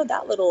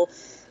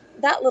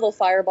 that little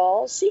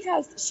fireball, she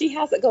has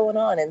it going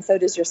on, and so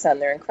does your son.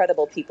 They're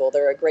incredible people.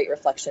 They're a great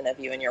reflection of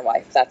you and your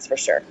wife, that's for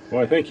sure.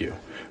 Well, thank you.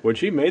 When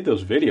she made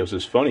those videos,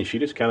 it's funny. She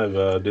just kind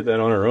of did that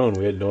on her own.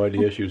 We had no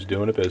idea she was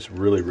doing it, but it's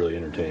really, really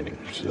entertaining.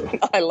 So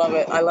I love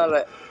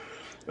it.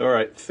 All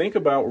right. Think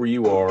about where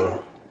you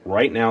are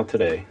right now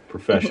today,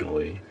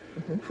 professionally.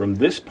 From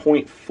this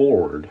point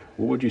forward,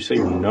 what would you say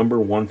your number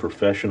one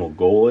professional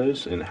goal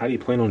is, and how do you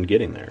plan on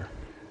getting there?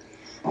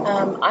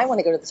 I want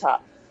to go to the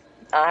top.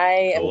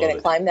 I am going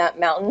to climb that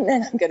mountain,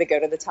 and I'm going to go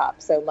to the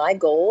top. So my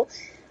goal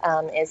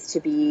is to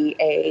be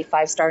a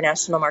 5-star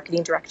national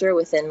marketing director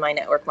within my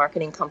network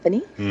marketing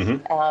company.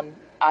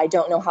 I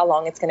don't know how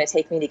long it's going to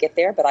take me to get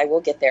there, but I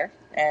will get there.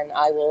 And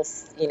I will,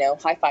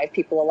 high five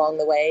people along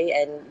the way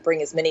and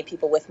bring as many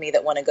people with me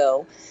that want to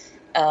go.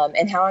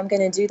 And how I'm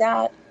going to do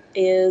that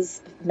is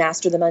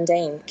master the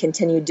mundane,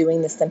 continue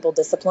doing the simple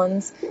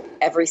disciplines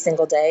every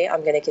single day.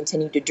 I'm going to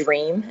continue to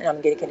dream, and I'm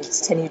going to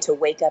continue to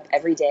wake up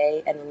every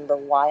day and remember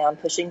why I'm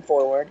pushing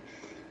forward.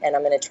 And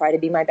I'm going to try to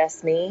be my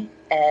best me.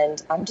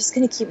 And I'm just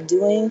going to keep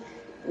doing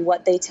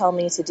what they tell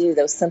me to do,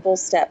 those simple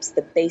steps,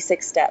 the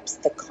basic steps,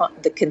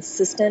 the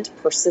consistent,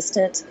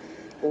 persistent,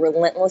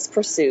 relentless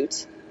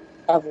pursuit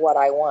of what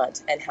I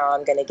want and how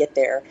I'm going to get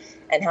there.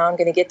 And how I'm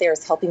going to get there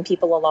is helping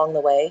people along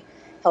the way,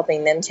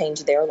 helping them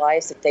change their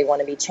lives if they want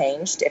to be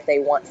changed, if they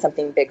want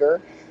something bigger.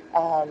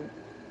 And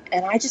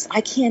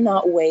I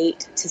cannot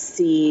wait to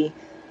see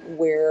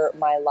where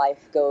my life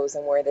goes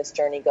and where this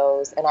journey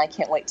goes. And I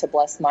can't wait to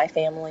bless my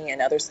family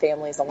and others'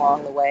 families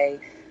along the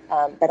way.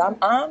 But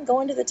I'm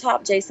going to the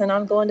top, Jason.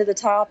 I'm going to the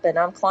top, and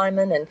I'm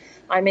climbing, and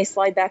I may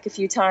slide back a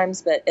few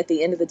times, but at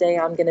the end of the day,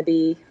 I'm going to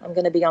be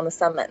on the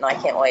summit, and I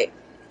can't wait.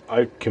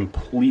 I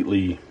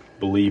completely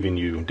believe in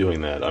you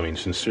doing that. I mean,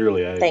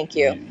 sincerely, thank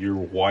you. You're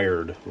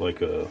wired like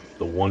the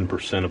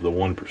 1% of the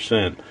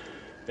 1%,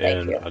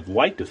 and I'd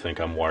like to think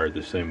I'm wired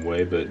the same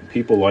way. But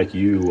people like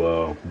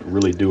you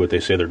really do what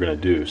they say they're going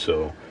to do.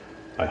 So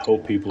I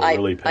hope people are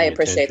really paying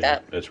attention. I appreciate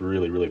that. That's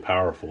really, really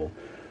powerful.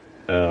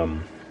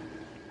 That's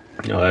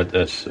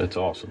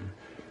awesome.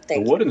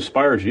 Thank you. What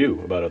inspires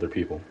you about other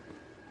people?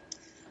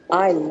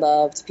 I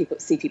love to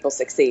see people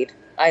succeed.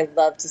 I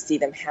love to see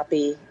them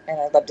happy, and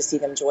I love to see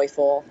them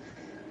joyful.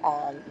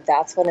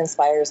 That's what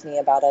inspires me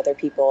about other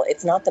people.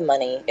 It's not the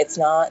money. It's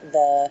not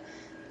the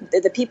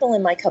people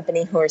in my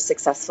company who are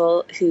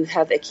successful, who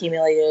have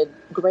accumulated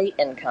great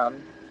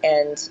income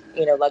and,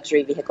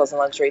 luxury vehicles and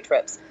luxury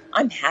trips.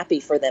 I'm happy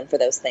for them for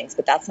those things,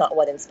 but that's not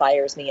what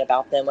inspires me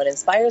about them. What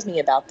inspires me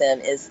about them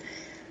is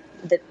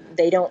that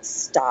they don't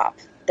stop.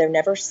 They're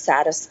never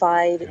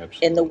satisfied.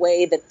 Absolutely. In the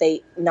way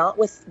that not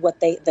with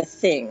the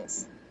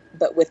things,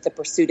 but with the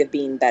pursuit of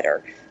being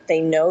better. They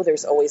know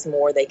there's always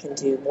more they can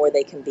do, more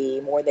they can be,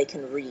 more they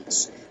can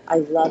reach. I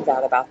love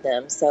that about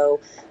them. So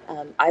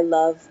I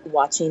love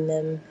watching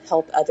them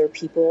help other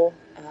people.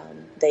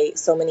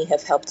 So many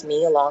have helped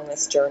me along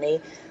this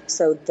journey.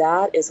 So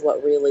that is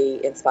what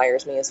really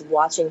inspires me, is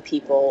watching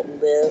people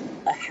live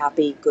a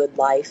happy, good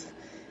life,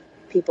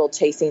 people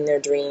chasing their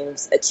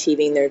dreams,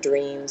 achieving their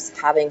dreams,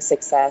 having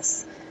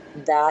success.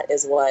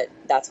 That's what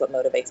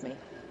motivates me.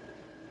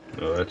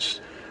 Oh,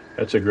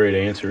 that's a great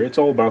answer. It's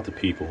all about the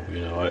people.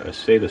 I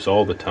say this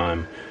all the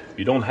time. If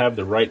you don't have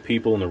the right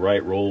people in the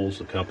right roles,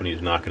 the company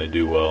is not going to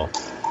do well.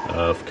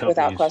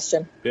 Without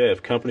question. Yeah,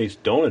 if companies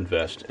don't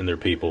invest in their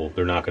people,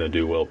 they're not going to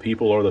do well.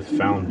 People are the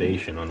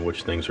foundation on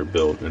which things are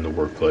built in the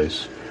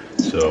workplace.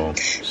 So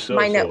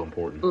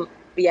important.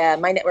 Yeah,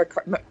 my network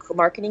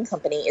marketing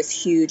company is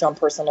huge on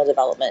personal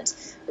development.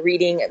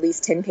 Reading at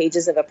least 10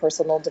 pages of a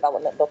personal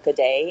development book a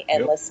day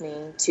and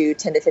listening to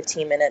 10 to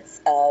 15 minutes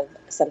of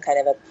some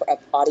kind of a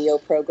audio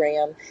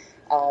program.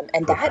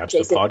 And perhaps that,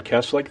 Jason, a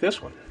podcast like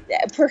this one.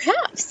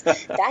 Perhaps.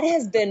 That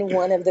has been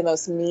one of the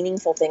most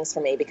meaningful things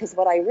for me, because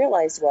what I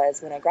realized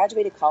was when I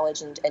graduated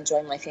college and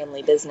joined my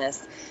family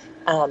business,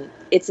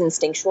 it's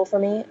instinctual for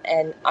me,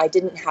 and I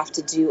didn't have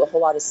to do a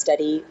whole lot of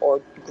study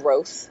or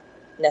growth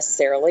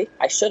necessarily.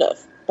 I should have,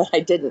 but I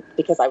didn't,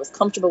 because I was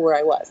comfortable where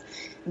I was.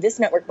 This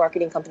network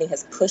marketing company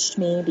has pushed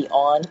me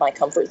beyond my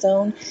comfort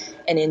zone,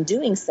 and in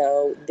doing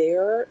so,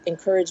 their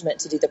encouragement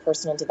to do the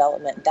personal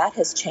development, that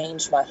has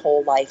changed my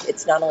whole life.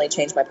 It's not only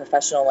changed my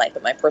professional life,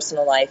 but my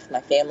personal life,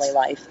 my family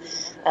life.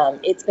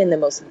 It's been the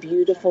most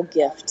beautiful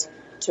gift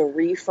to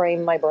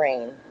reframe my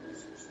brain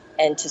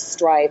and to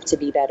strive to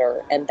be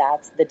better. And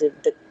that's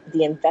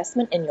the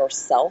investment in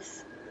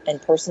yourself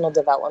and personal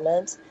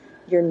development.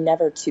 You're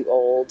never too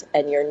old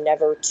and you're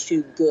never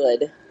too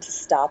good to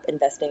stop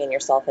investing in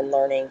yourself and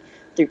learning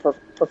through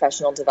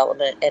professional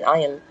development. And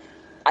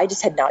I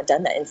just had not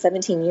done that. In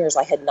 17 years,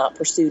 I had not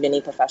pursued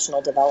any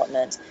professional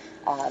development.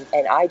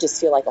 And I just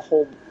feel like a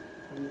whole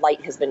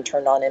light has been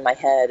turned on in my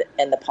head,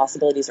 and the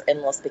possibilities are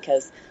endless,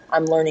 because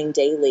I'm learning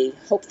daily,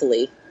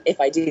 hopefully,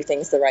 if I do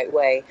things the right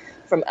way,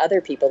 from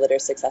other people that are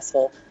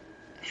successful,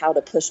 how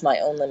to push my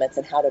own limits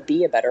and how to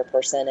be a better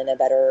person and a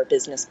better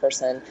business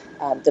person.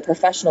 The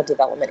professional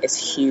development is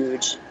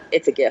huge.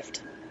 It's a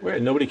gift. Well,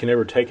 nobody can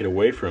ever take it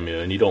away from you,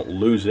 and you don't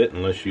lose it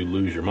unless you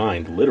lose your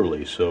mind,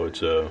 literally. So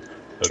it's a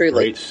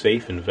great,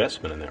 safe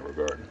investment in that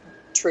regard.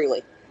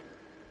 Truly.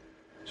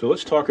 So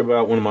let's talk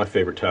about one of my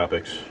favorite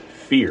topics,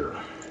 fear.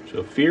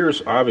 So fear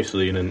is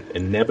obviously an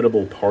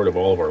inevitable part of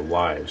all of our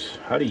lives.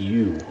 How do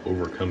you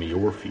overcome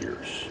your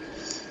fears?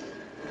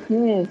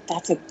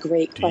 That's a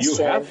great question.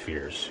 Do you have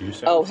fears? You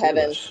sound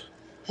heavens.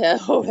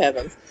 Oh,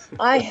 heavens.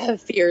 I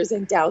have fears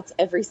and doubts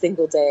every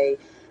single day.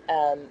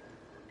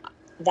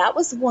 That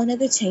was one of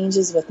the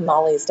changes with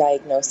Molly's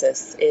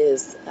diagnosis,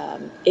 is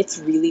it's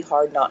really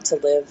hard not to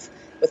live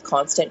with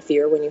constant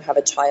fear when you have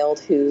a child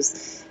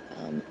whose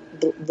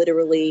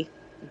literally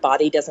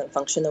body doesn't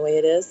function the way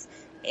it is.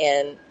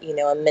 And,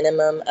 a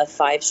minimum of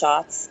 5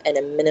 shots and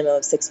a minimum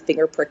of 6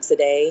 finger pricks a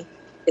day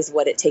is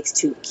what it takes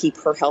to keep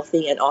her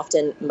healthy, and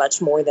often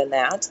much more than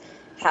that.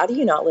 How do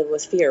you not live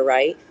with fear,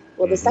 right?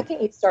 Well, the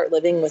second you start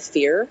living with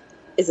fear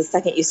is the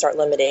second you start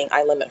limiting.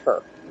 I limit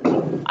her.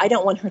 I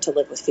don't want her to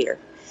live with fear.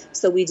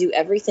 So we do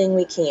everything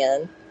we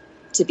can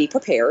to be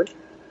prepared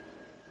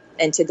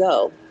and to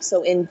go.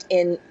 So in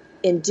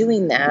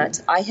doing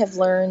that, I have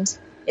learned,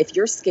 if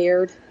you're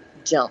scared,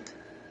 jump.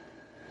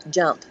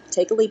 Jump.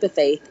 Take a leap of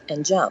faith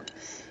and jump.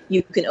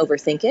 You can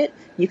overthink it.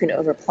 You can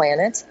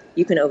overplan it.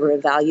 You can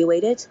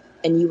over-evaluate it.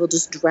 And you will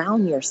just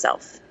drown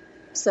yourself.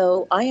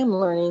 So I am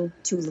learning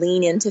to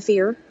lean into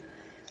fear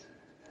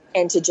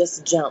and to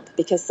just jump,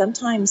 because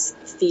sometimes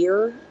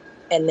fear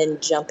and then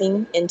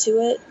jumping into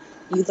it,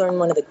 you learn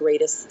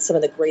some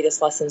of the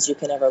greatest lessons you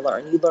can ever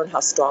learn. You learn how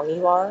strong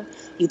you are.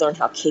 You learn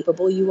how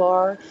capable you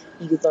are.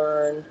 You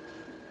learn,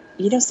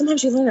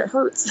 sometimes you learn it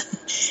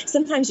hurts.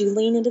 Sometimes you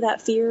lean into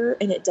that fear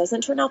and it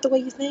doesn't turn out the way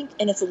you think,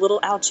 and it's a little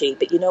ouchy,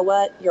 but you know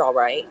what? You're all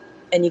right.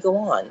 And you go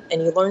on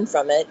and you learn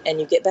from it and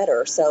you get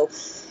better. So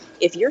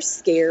if you're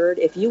scared,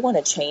 if you want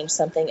to change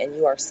something and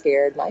you are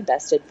scared, my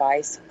best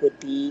advice would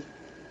be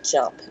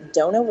jump.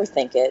 Don't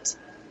overthink it.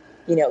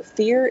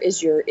 Fear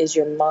is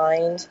your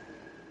mind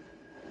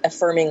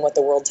affirming what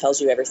the world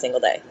tells you every single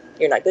day.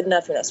 You're not good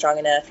enough. You're not strong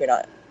enough. You're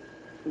not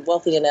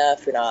wealthy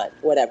enough. You're not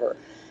whatever.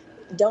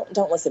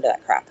 Don't listen to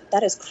that crap.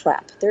 That is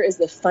crap. There is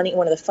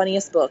one of the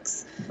funniest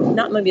books,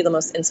 not maybe the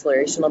most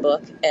inspirational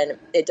book, and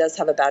it does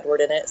have a bad word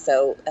in it,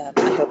 so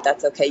I hope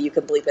that's okay. You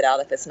can bleep it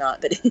out if it's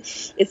not, but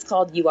it's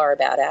called You Are a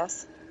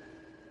Badass.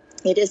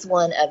 It is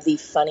one of the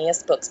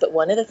funniest books, but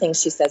one of the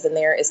things she says in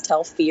there is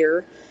tell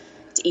fear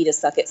to eat a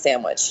suck-it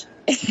sandwich.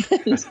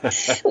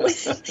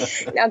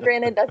 Now,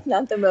 granted, that's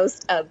not the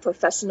most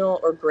professional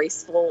or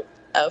graceful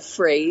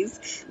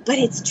phrase, but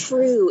it's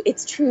true.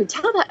 It's true.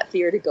 Tell that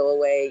fear to go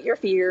away. Your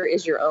fear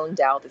is your own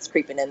doubt that's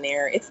creeping in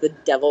there. It's the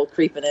devil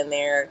creeping in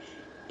there.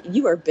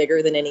 You are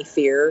bigger than any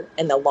fear,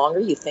 and the longer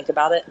you think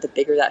about it, the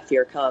bigger that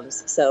fear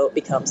becomes. So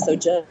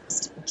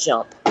just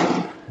jump.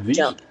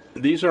 Jump.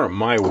 These aren't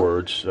my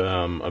words.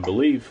 I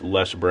believe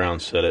Les Brown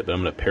said it, but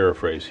I'm going to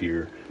paraphrase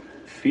here.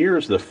 Fear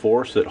is the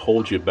force that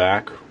holds you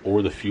back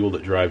or the fuel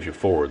that drives you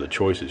forward. The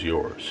choice is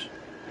yours.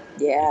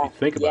 Yeah. If you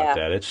think about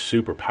that, it's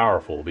super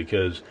powerful,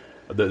 because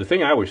the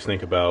thing I always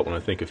think about when I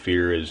think of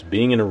fear is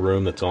being in a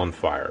room that's on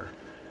fire.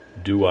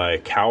 Do I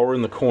cower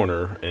in the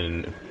corner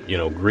and,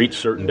 greet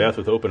certain death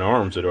with open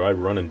arms, or do I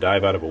run and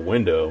dive out of a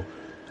window?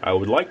 I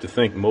would like to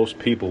think most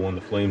people, when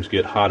the flames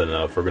get hot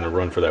enough, are going to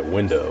run for that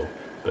window.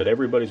 But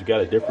everybody's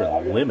got a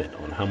different limit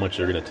on how much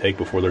they're going to take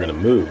before they're going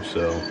to move.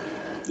 So,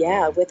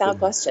 yeah, without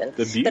question.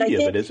 The beauty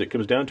of it is it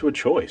comes down to a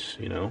choice,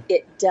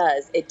 It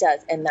does.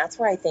 And that's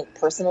where I think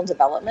personal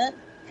development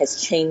has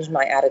changed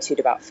my attitude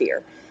about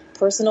fear.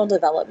 Personal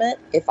development,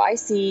 if I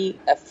see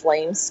a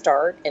flame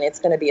start and it's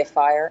going to be a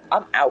fire,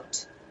 I'm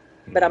out.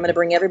 But I'm going to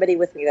bring everybody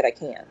with me that I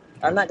can.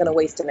 I'm not going to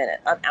waste a minute.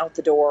 I'm out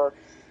the door,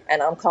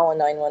 and I'm calling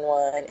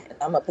 911,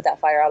 and I'm going to put that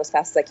fire out as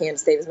fast as I can to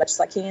save as much as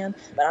I can,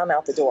 but I'm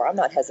out the door. I'm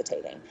not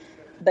hesitating.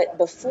 But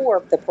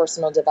before the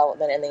personal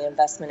development and the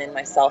investment in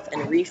myself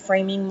and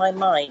reframing my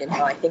mind and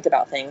how I think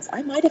about things,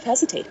 I might have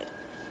hesitated.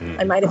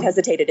 I might have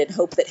hesitated in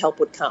hope that help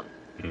would come.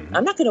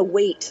 I'm not going to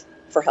wait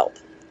for help.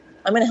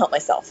 I'm going to help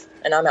myself,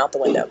 and I'm out the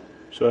window.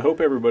 So I hope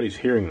everybody's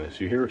hearing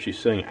this. You hear what she's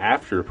saying.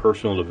 After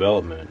personal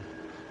development,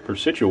 her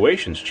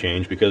situations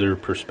change because her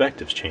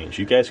perspectives change.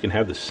 You guys can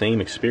have the same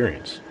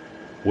experience.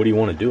 What do you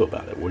want to do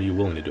about it? What are you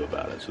willing to do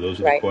about it? So those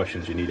are the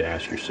questions you need to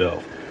ask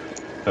yourself.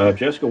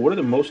 Jessica, what are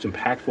the most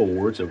impactful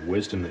words of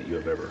wisdom that you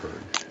have ever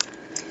heard?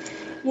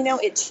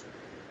 It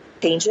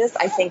changes.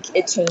 I think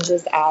it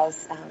changes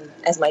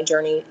as my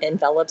journey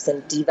envelops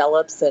and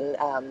develops, and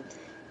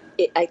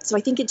so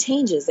I think it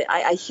changes.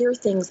 I hear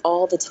things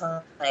all the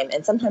time,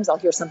 and sometimes I'll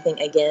hear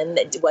something again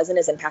that wasn't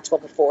as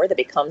impactful before that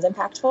becomes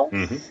impactful.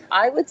 Mm-hmm.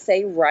 I would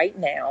say right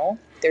now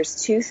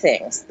there's two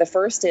things. The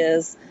first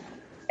is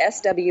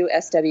SW,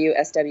 SW,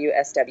 SW,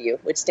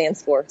 SW, which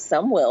stands for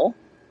some will,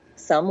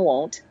 some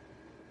won't.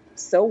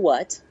 So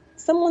what?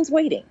 Someone's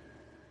waiting.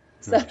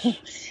 So,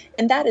 nice.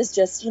 And that is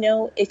just,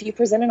 if you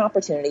present an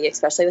opportunity,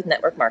 especially with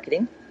network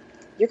marketing,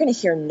 you're going to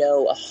hear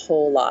no a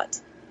whole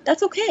lot.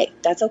 That's okay.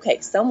 That's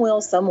okay. Some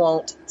will, some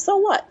won't. So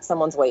what?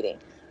 Someone's waiting.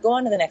 Go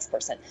on to the next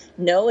person.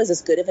 No is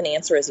as good of an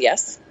answer as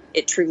yes.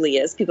 It truly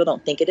is. People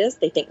don't think it is.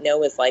 They think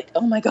no is like,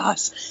 oh my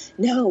gosh,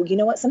 no. You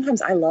know what?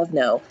 Sometimes I love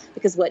no,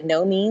 because what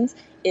no means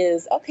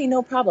is, okay,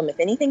 no problem. If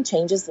anything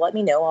changes, let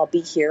me know. I'll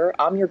be here.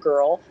 I'm your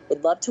girl.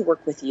 Would love to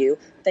work with you.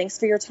 Thanks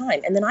for your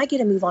time. And then I get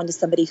to move on to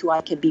somebody who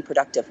I can be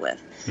productive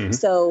with. Mm-hmm.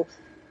 So,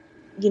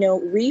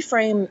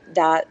 reframe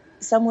that.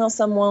 Some will,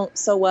 some won't.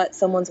 So what?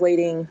 Someone's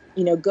waiting.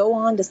 Go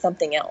on to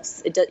something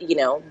else. It does,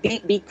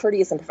 be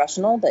courteous and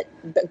professional, but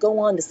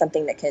go on to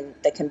something that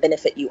can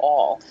benefit you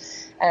all.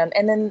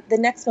 And then the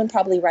next one,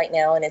 probably right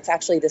now, and it's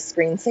actually the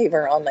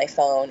screensaver on my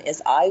phone,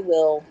 is I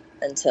will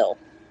until.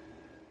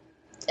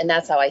 And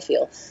that's how I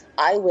feel.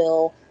 I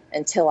will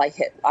until I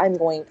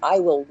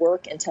will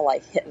work until I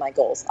hit my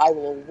goals. I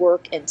will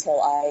work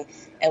until I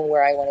am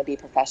where I want to be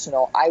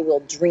professional. I will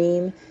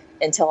dream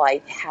until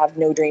I have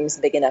no dreams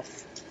big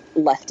enough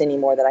left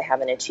anymore that I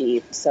haven't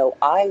achieved. So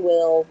I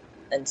will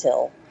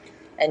until,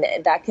 and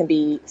that can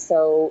be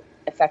so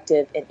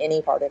effective in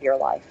any part of your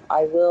life.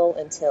 I will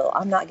until.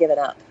 I'm not giving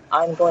up.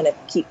 I'm going to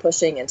keep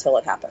pushing until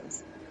it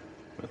happens.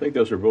 I think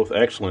those are both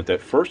excellent. That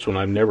first one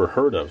I've never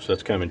heard of, so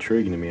that's kind of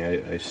intriguing to me.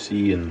 I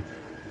see and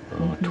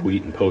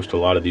tweet and post a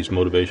lot of these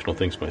motivational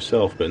things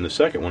myself, but in the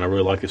second one I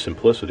really like the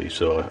simplicity,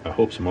 so I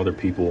hope some other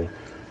people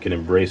can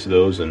embrace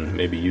those and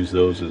maybe use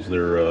those as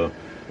their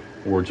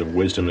words of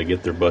wisdom to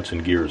get their butts in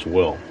gear as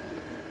well.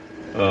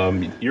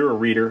 You're a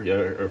reader.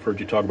 I've heard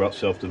you talk about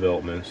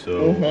self-development,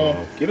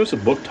 so give us a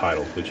book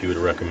title that you would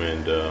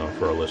recommend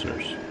for our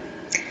listeners.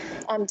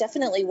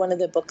 Definitely one of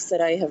the books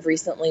that I have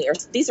recently, or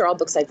these are all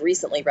books I've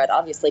recently read,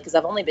 obviously, because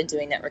I've only been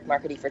doing network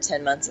marketing for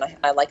 10 months. And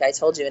I like I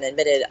told you and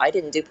admitted, I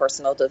didn't do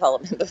personal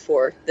development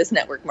before this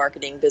network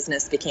marketing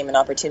business became an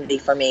opportunity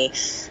for me.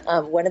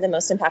 One of the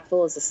most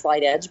impactful is The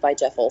Slight Edge by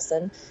Jeff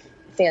Olson.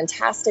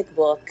 Fantastic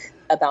book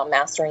about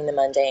mastering the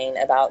mundane,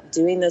 about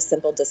doing those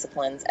simple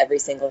disciplines every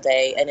single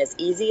day. And as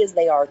easy as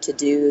they are to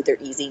do, they're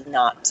easy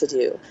not to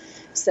do.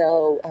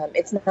 So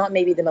it's not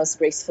maybe the most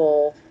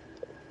graceful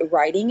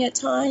writing at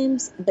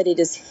times, but it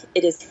is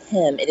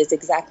him. It is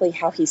exactly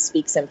how he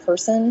speaks in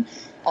person.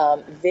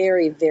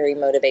 Very, very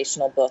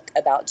motivational book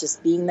about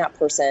just being that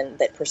person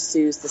that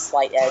pursues the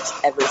slight edge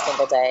every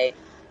single day.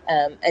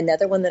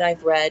 Another one that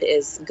I've read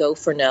is Go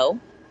for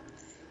No,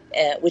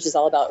 which is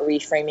all about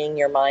reframing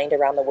your mind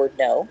around the word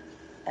no.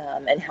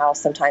 and how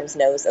sometimes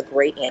no's a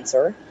great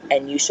answer,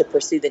 and you should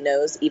pursue the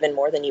no's even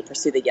more than you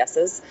pursue the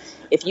yeses.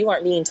 If you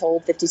aren't being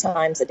told 50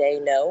 times a day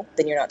no,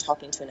 then you're not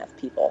talking to enough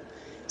people.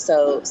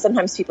 So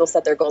sometimes people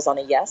set their goals on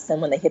a yes,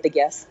 and when they hit the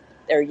yes,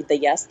 they're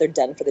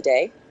done for the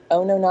day.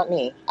 Oh, no, not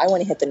me. I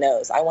want to hit the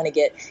no's.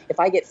 If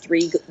I get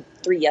three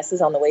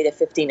yeses on the way to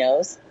 50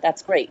 no's,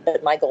 that's great.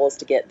 But my goal is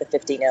to get the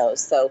 50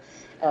 no's. So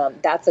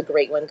that's a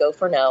great one. Go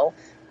for no.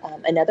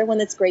 Another one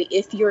that's great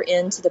if you're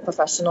into the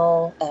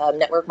professional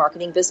network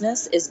marketing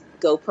business is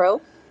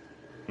GoPro.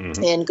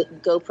 Mm-hmm. And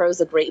GoPro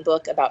is a great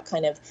book about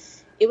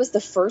it was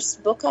the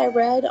first book I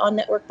read on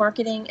network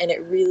marketing, and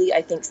it really,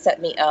 I think,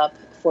 set me up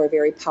for a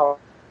very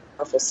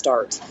powerful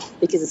start,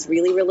 because it's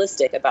really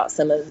realistic about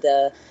some of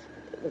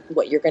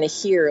what you're going to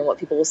hear and what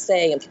people will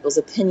say and people's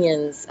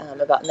opinions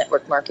about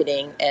network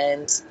marketing.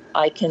 And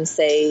I can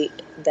say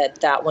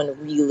that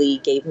one really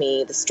gave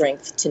me the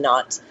strength to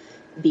not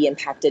be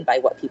impacted by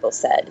what people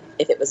said,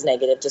 if it was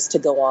negative, just to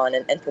go on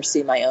and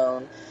pursue my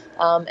own.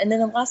 And then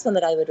the last one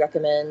that I would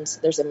recommend,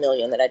 there's a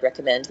million that I'd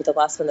recommend, but the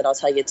last one that I'll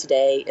tell you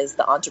today is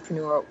the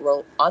Entrepreneur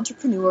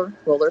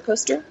Roller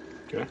Coaster.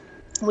 Okay.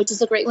 Which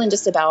is a great one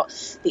just about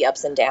the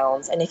ups and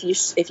downs. And if you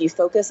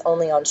focus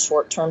only on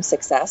short-term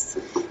success,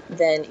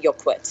 then you'll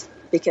quit,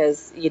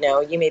 because, you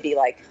may be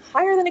like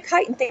higher than a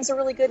kite and things are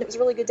really good. It was a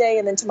really good day.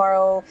 And then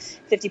tomorrow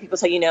 50 people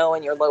tell you no,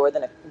 and you're lower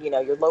than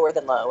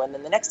low. And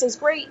then the next day's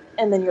great.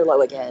 And then you're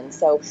low again.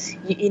 So,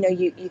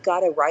 you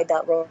got to ride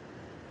that roller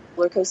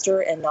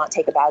coaster and not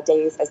take the bad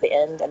days as the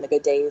end and the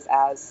good days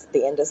as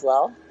the end as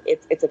well.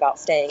 It's about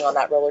staying on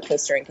that roller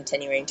coaster and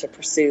continuing to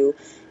pursue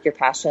your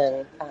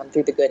passion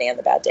through the good and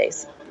the bad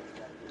days.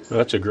 Well,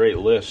 that's a great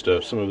list.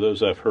 Some of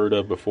those I've heard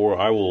of before.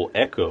 I will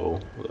echo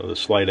The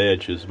Slight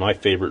Edge is my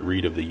favorite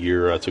read of the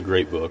year. That's a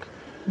great book.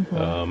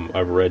 Mm-hmm.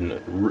 I've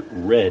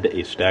read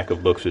a stack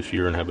of books this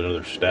year and have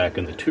another stack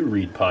in the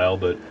to-read pile,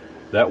 but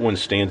that one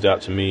stands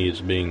out to me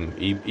as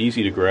being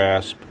easy to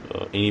grasp.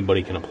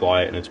 Anybody can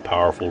apply it, and it's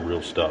powerful,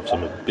 real stuff. So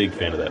I'm a big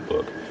fan of that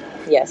book.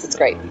 Yes, it's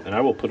great. And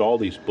I will put all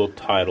these book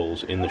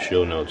titles in the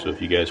show notes, so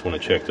if you guys want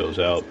to check those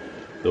out,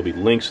 there'll be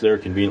links there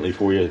conveniently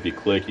for you. If you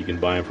click, you can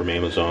buy them from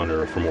Amazon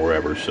or from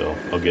wherever, so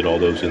I'll get all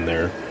those in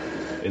there.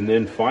 And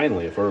then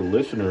finally, if our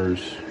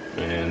listeners,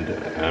 and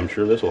I'm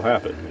sure this will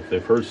happen, if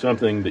they've heard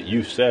something that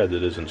you've said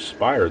that has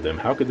inspired them,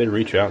 how could they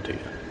reach out to you?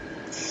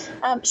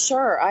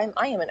 Sure.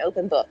 I am an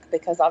open book,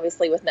 because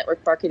obviously with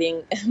network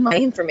marketing, my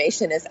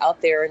information is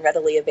out there and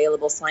readily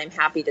available, so I'm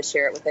happy to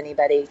share it with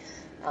anybody.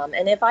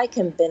 And if I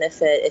can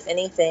benefit, if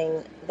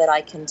anything that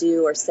I can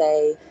do or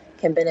say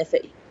can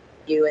benefit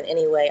you in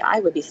any way, I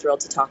would be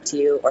thrilled to talk to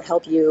you or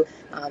help you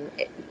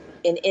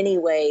in any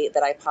way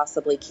that I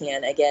possibly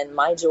can. Again,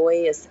 my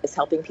joy is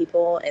helping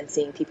people and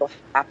seeing people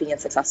happy and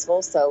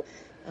successful. So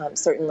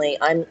certainly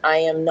I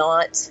am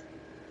not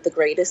the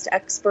greatest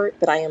expert,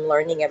 but I am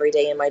learning every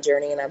day in my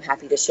journey, and I'm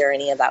happy to share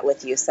any of that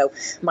with you. So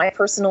my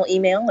personal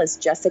email is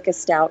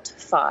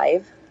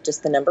jessicastout5,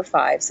 just the number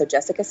 5. So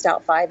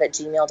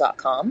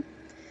jessicastout5@gmail.com.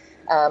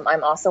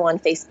 I'm also on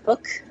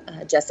Facebook,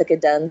 Jessica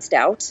Dunn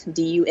Stout,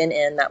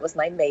 D-U-N-N. That was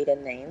my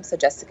maiden name, so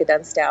Jessica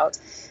Dunn Stout.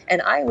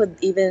 And I would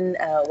even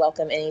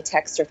welcome any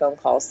text or phone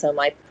calls. So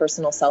my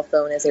personal cell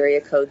phone is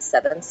area code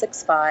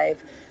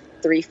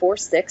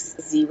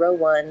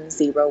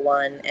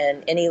 765-346-0101.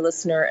 And any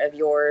listener of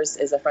yours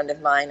is a friend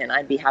of mine, and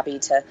I'd be happy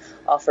to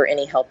offer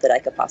any help that I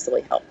could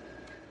possibly help.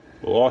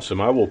 Well, awesome.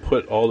 I will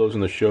put all those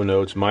in the show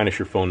notes, minus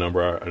your phone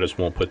number. I just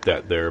won't put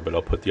that there, but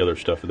I'll put the other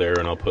stuff there,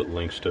 and I'll put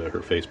links to her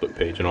Facebook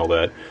page and all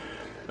that.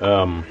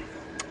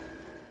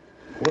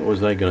 What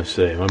was I going to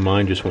say? My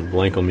mind just went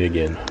blank on me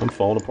again. I'm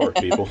falling apart,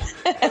 people.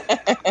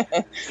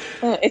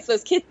 It's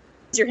those kids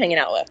you're hanging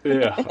out with.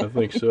 Yeah, I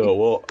think so.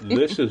 Well,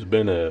 this has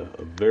been a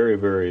very,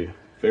 very,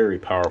 very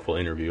powerful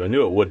interview. I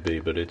knew it would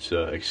be, but it's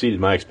exceeded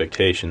my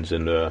expectations,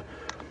 and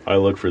I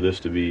look for this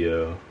to be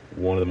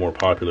one of the more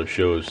popular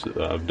shows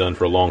I've done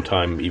for a long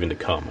time, even to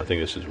come. I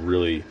think this is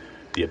really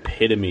the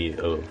epitome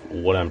of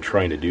what I'm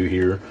trying to do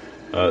here.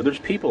 There's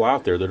people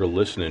out there that are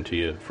listening to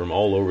you from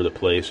all over the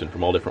place and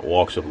from all different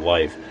walks of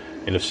life.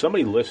 And if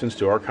somebody listens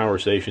to our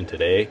conversation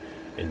today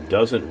and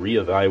doesn't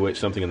reevaluate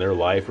something in their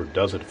life or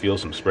doesn't feel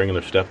some spring in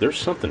their step, there's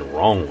something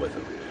wrong with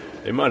them.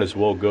 They might as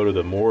well go to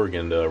the morgue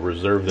and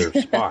reserve their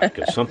spot,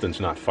 because something's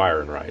not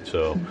firing right.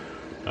 So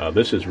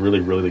this is really,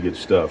 really good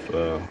stuff.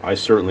 I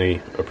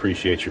certainly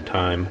appreciate your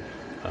time.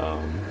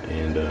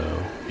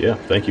 Yeah,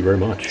 thank you very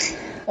much.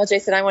 Well,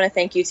 Jason, I want to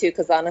thank you too,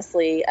 because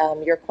honestly,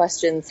 your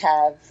questions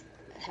have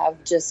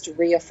just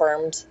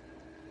reaffirmed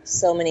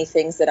so many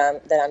things that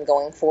I'm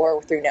going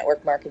for through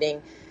network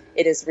marketing.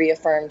 It has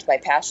reaffirmed my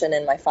passion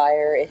and my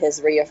fire. It has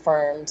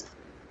reaffirmed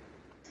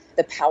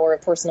the power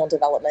of personal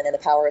development and the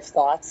power of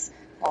thoughts.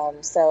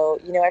 So,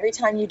 every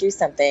time you do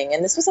something,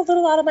 and this was a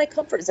little out of my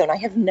comfort zone. I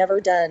have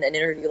never done an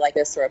interview like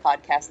this or a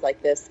podcast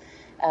like this.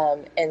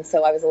 And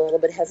so I was a little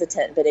bit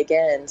hesitant, but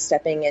again,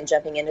 stepping and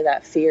jumping into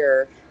that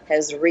fear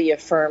has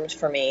reaffirmed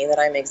for me that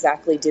I'm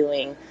exactly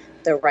doing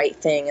the right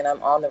thing and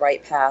I'm on the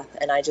right path,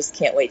 and I just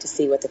can't wait to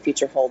see what the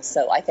future holds.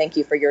 So I thank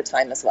you for your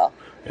time as well.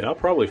 And I'll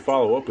probably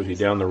follow up with you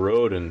down the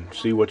road and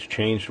see what's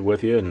changed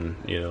with you,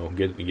 and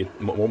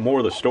get more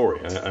of the story.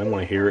 I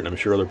want to hear it, and I'm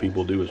sure other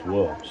people do as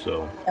well.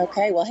 So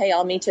okay, well, hey,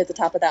 I'll meet you at the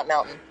top of that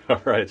mountain.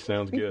 All right,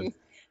 sounds good.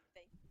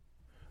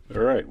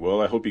 All right, well,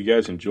 I hope you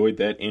guys enjoyed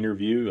that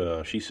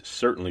interview. She's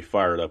certainly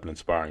fired up and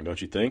inspiring, don't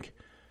you think?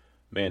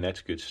 Man, that's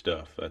good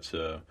stuff. That's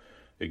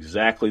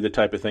exactly the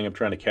type of thing I'm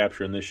trying to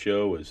capture in this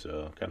show, is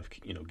kind of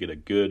get a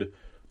good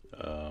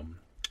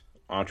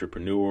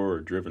entrepreneur or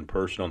driven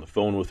person on the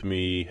phone with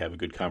me, have a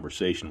good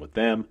conversation with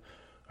them.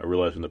 I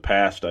realize in the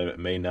past I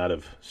may not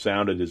have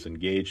sounded as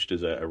engaged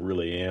as I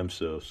really am,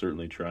 so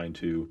certainly trying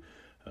to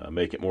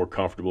make it more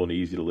comfortable and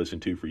easy to listen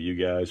to for you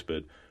guys.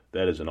 But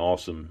that is an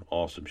awesome,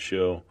 awesome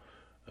show.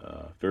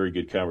 Very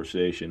good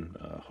conversation.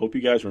 Hope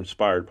you guys are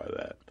inspired by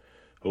that.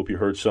 Hope you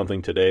heard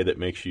something today that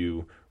makes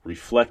you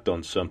reflect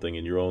on something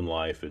in your own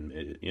life, and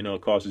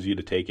it causes you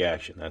to take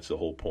action. That's the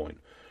whole point.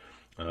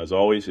 As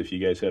always, if you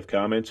guys have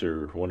comments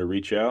or want to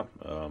reach out,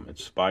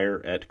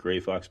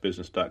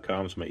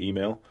 inspire@grayfoxbusiness.com is my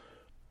email.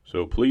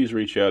 So please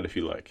reach out if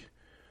you like.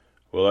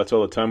 Well, that's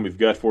all the time we've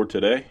got for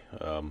today.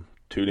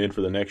 Tune in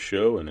for the next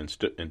show, and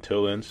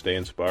until then, stay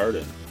inspired,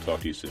 and talk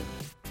to you soon.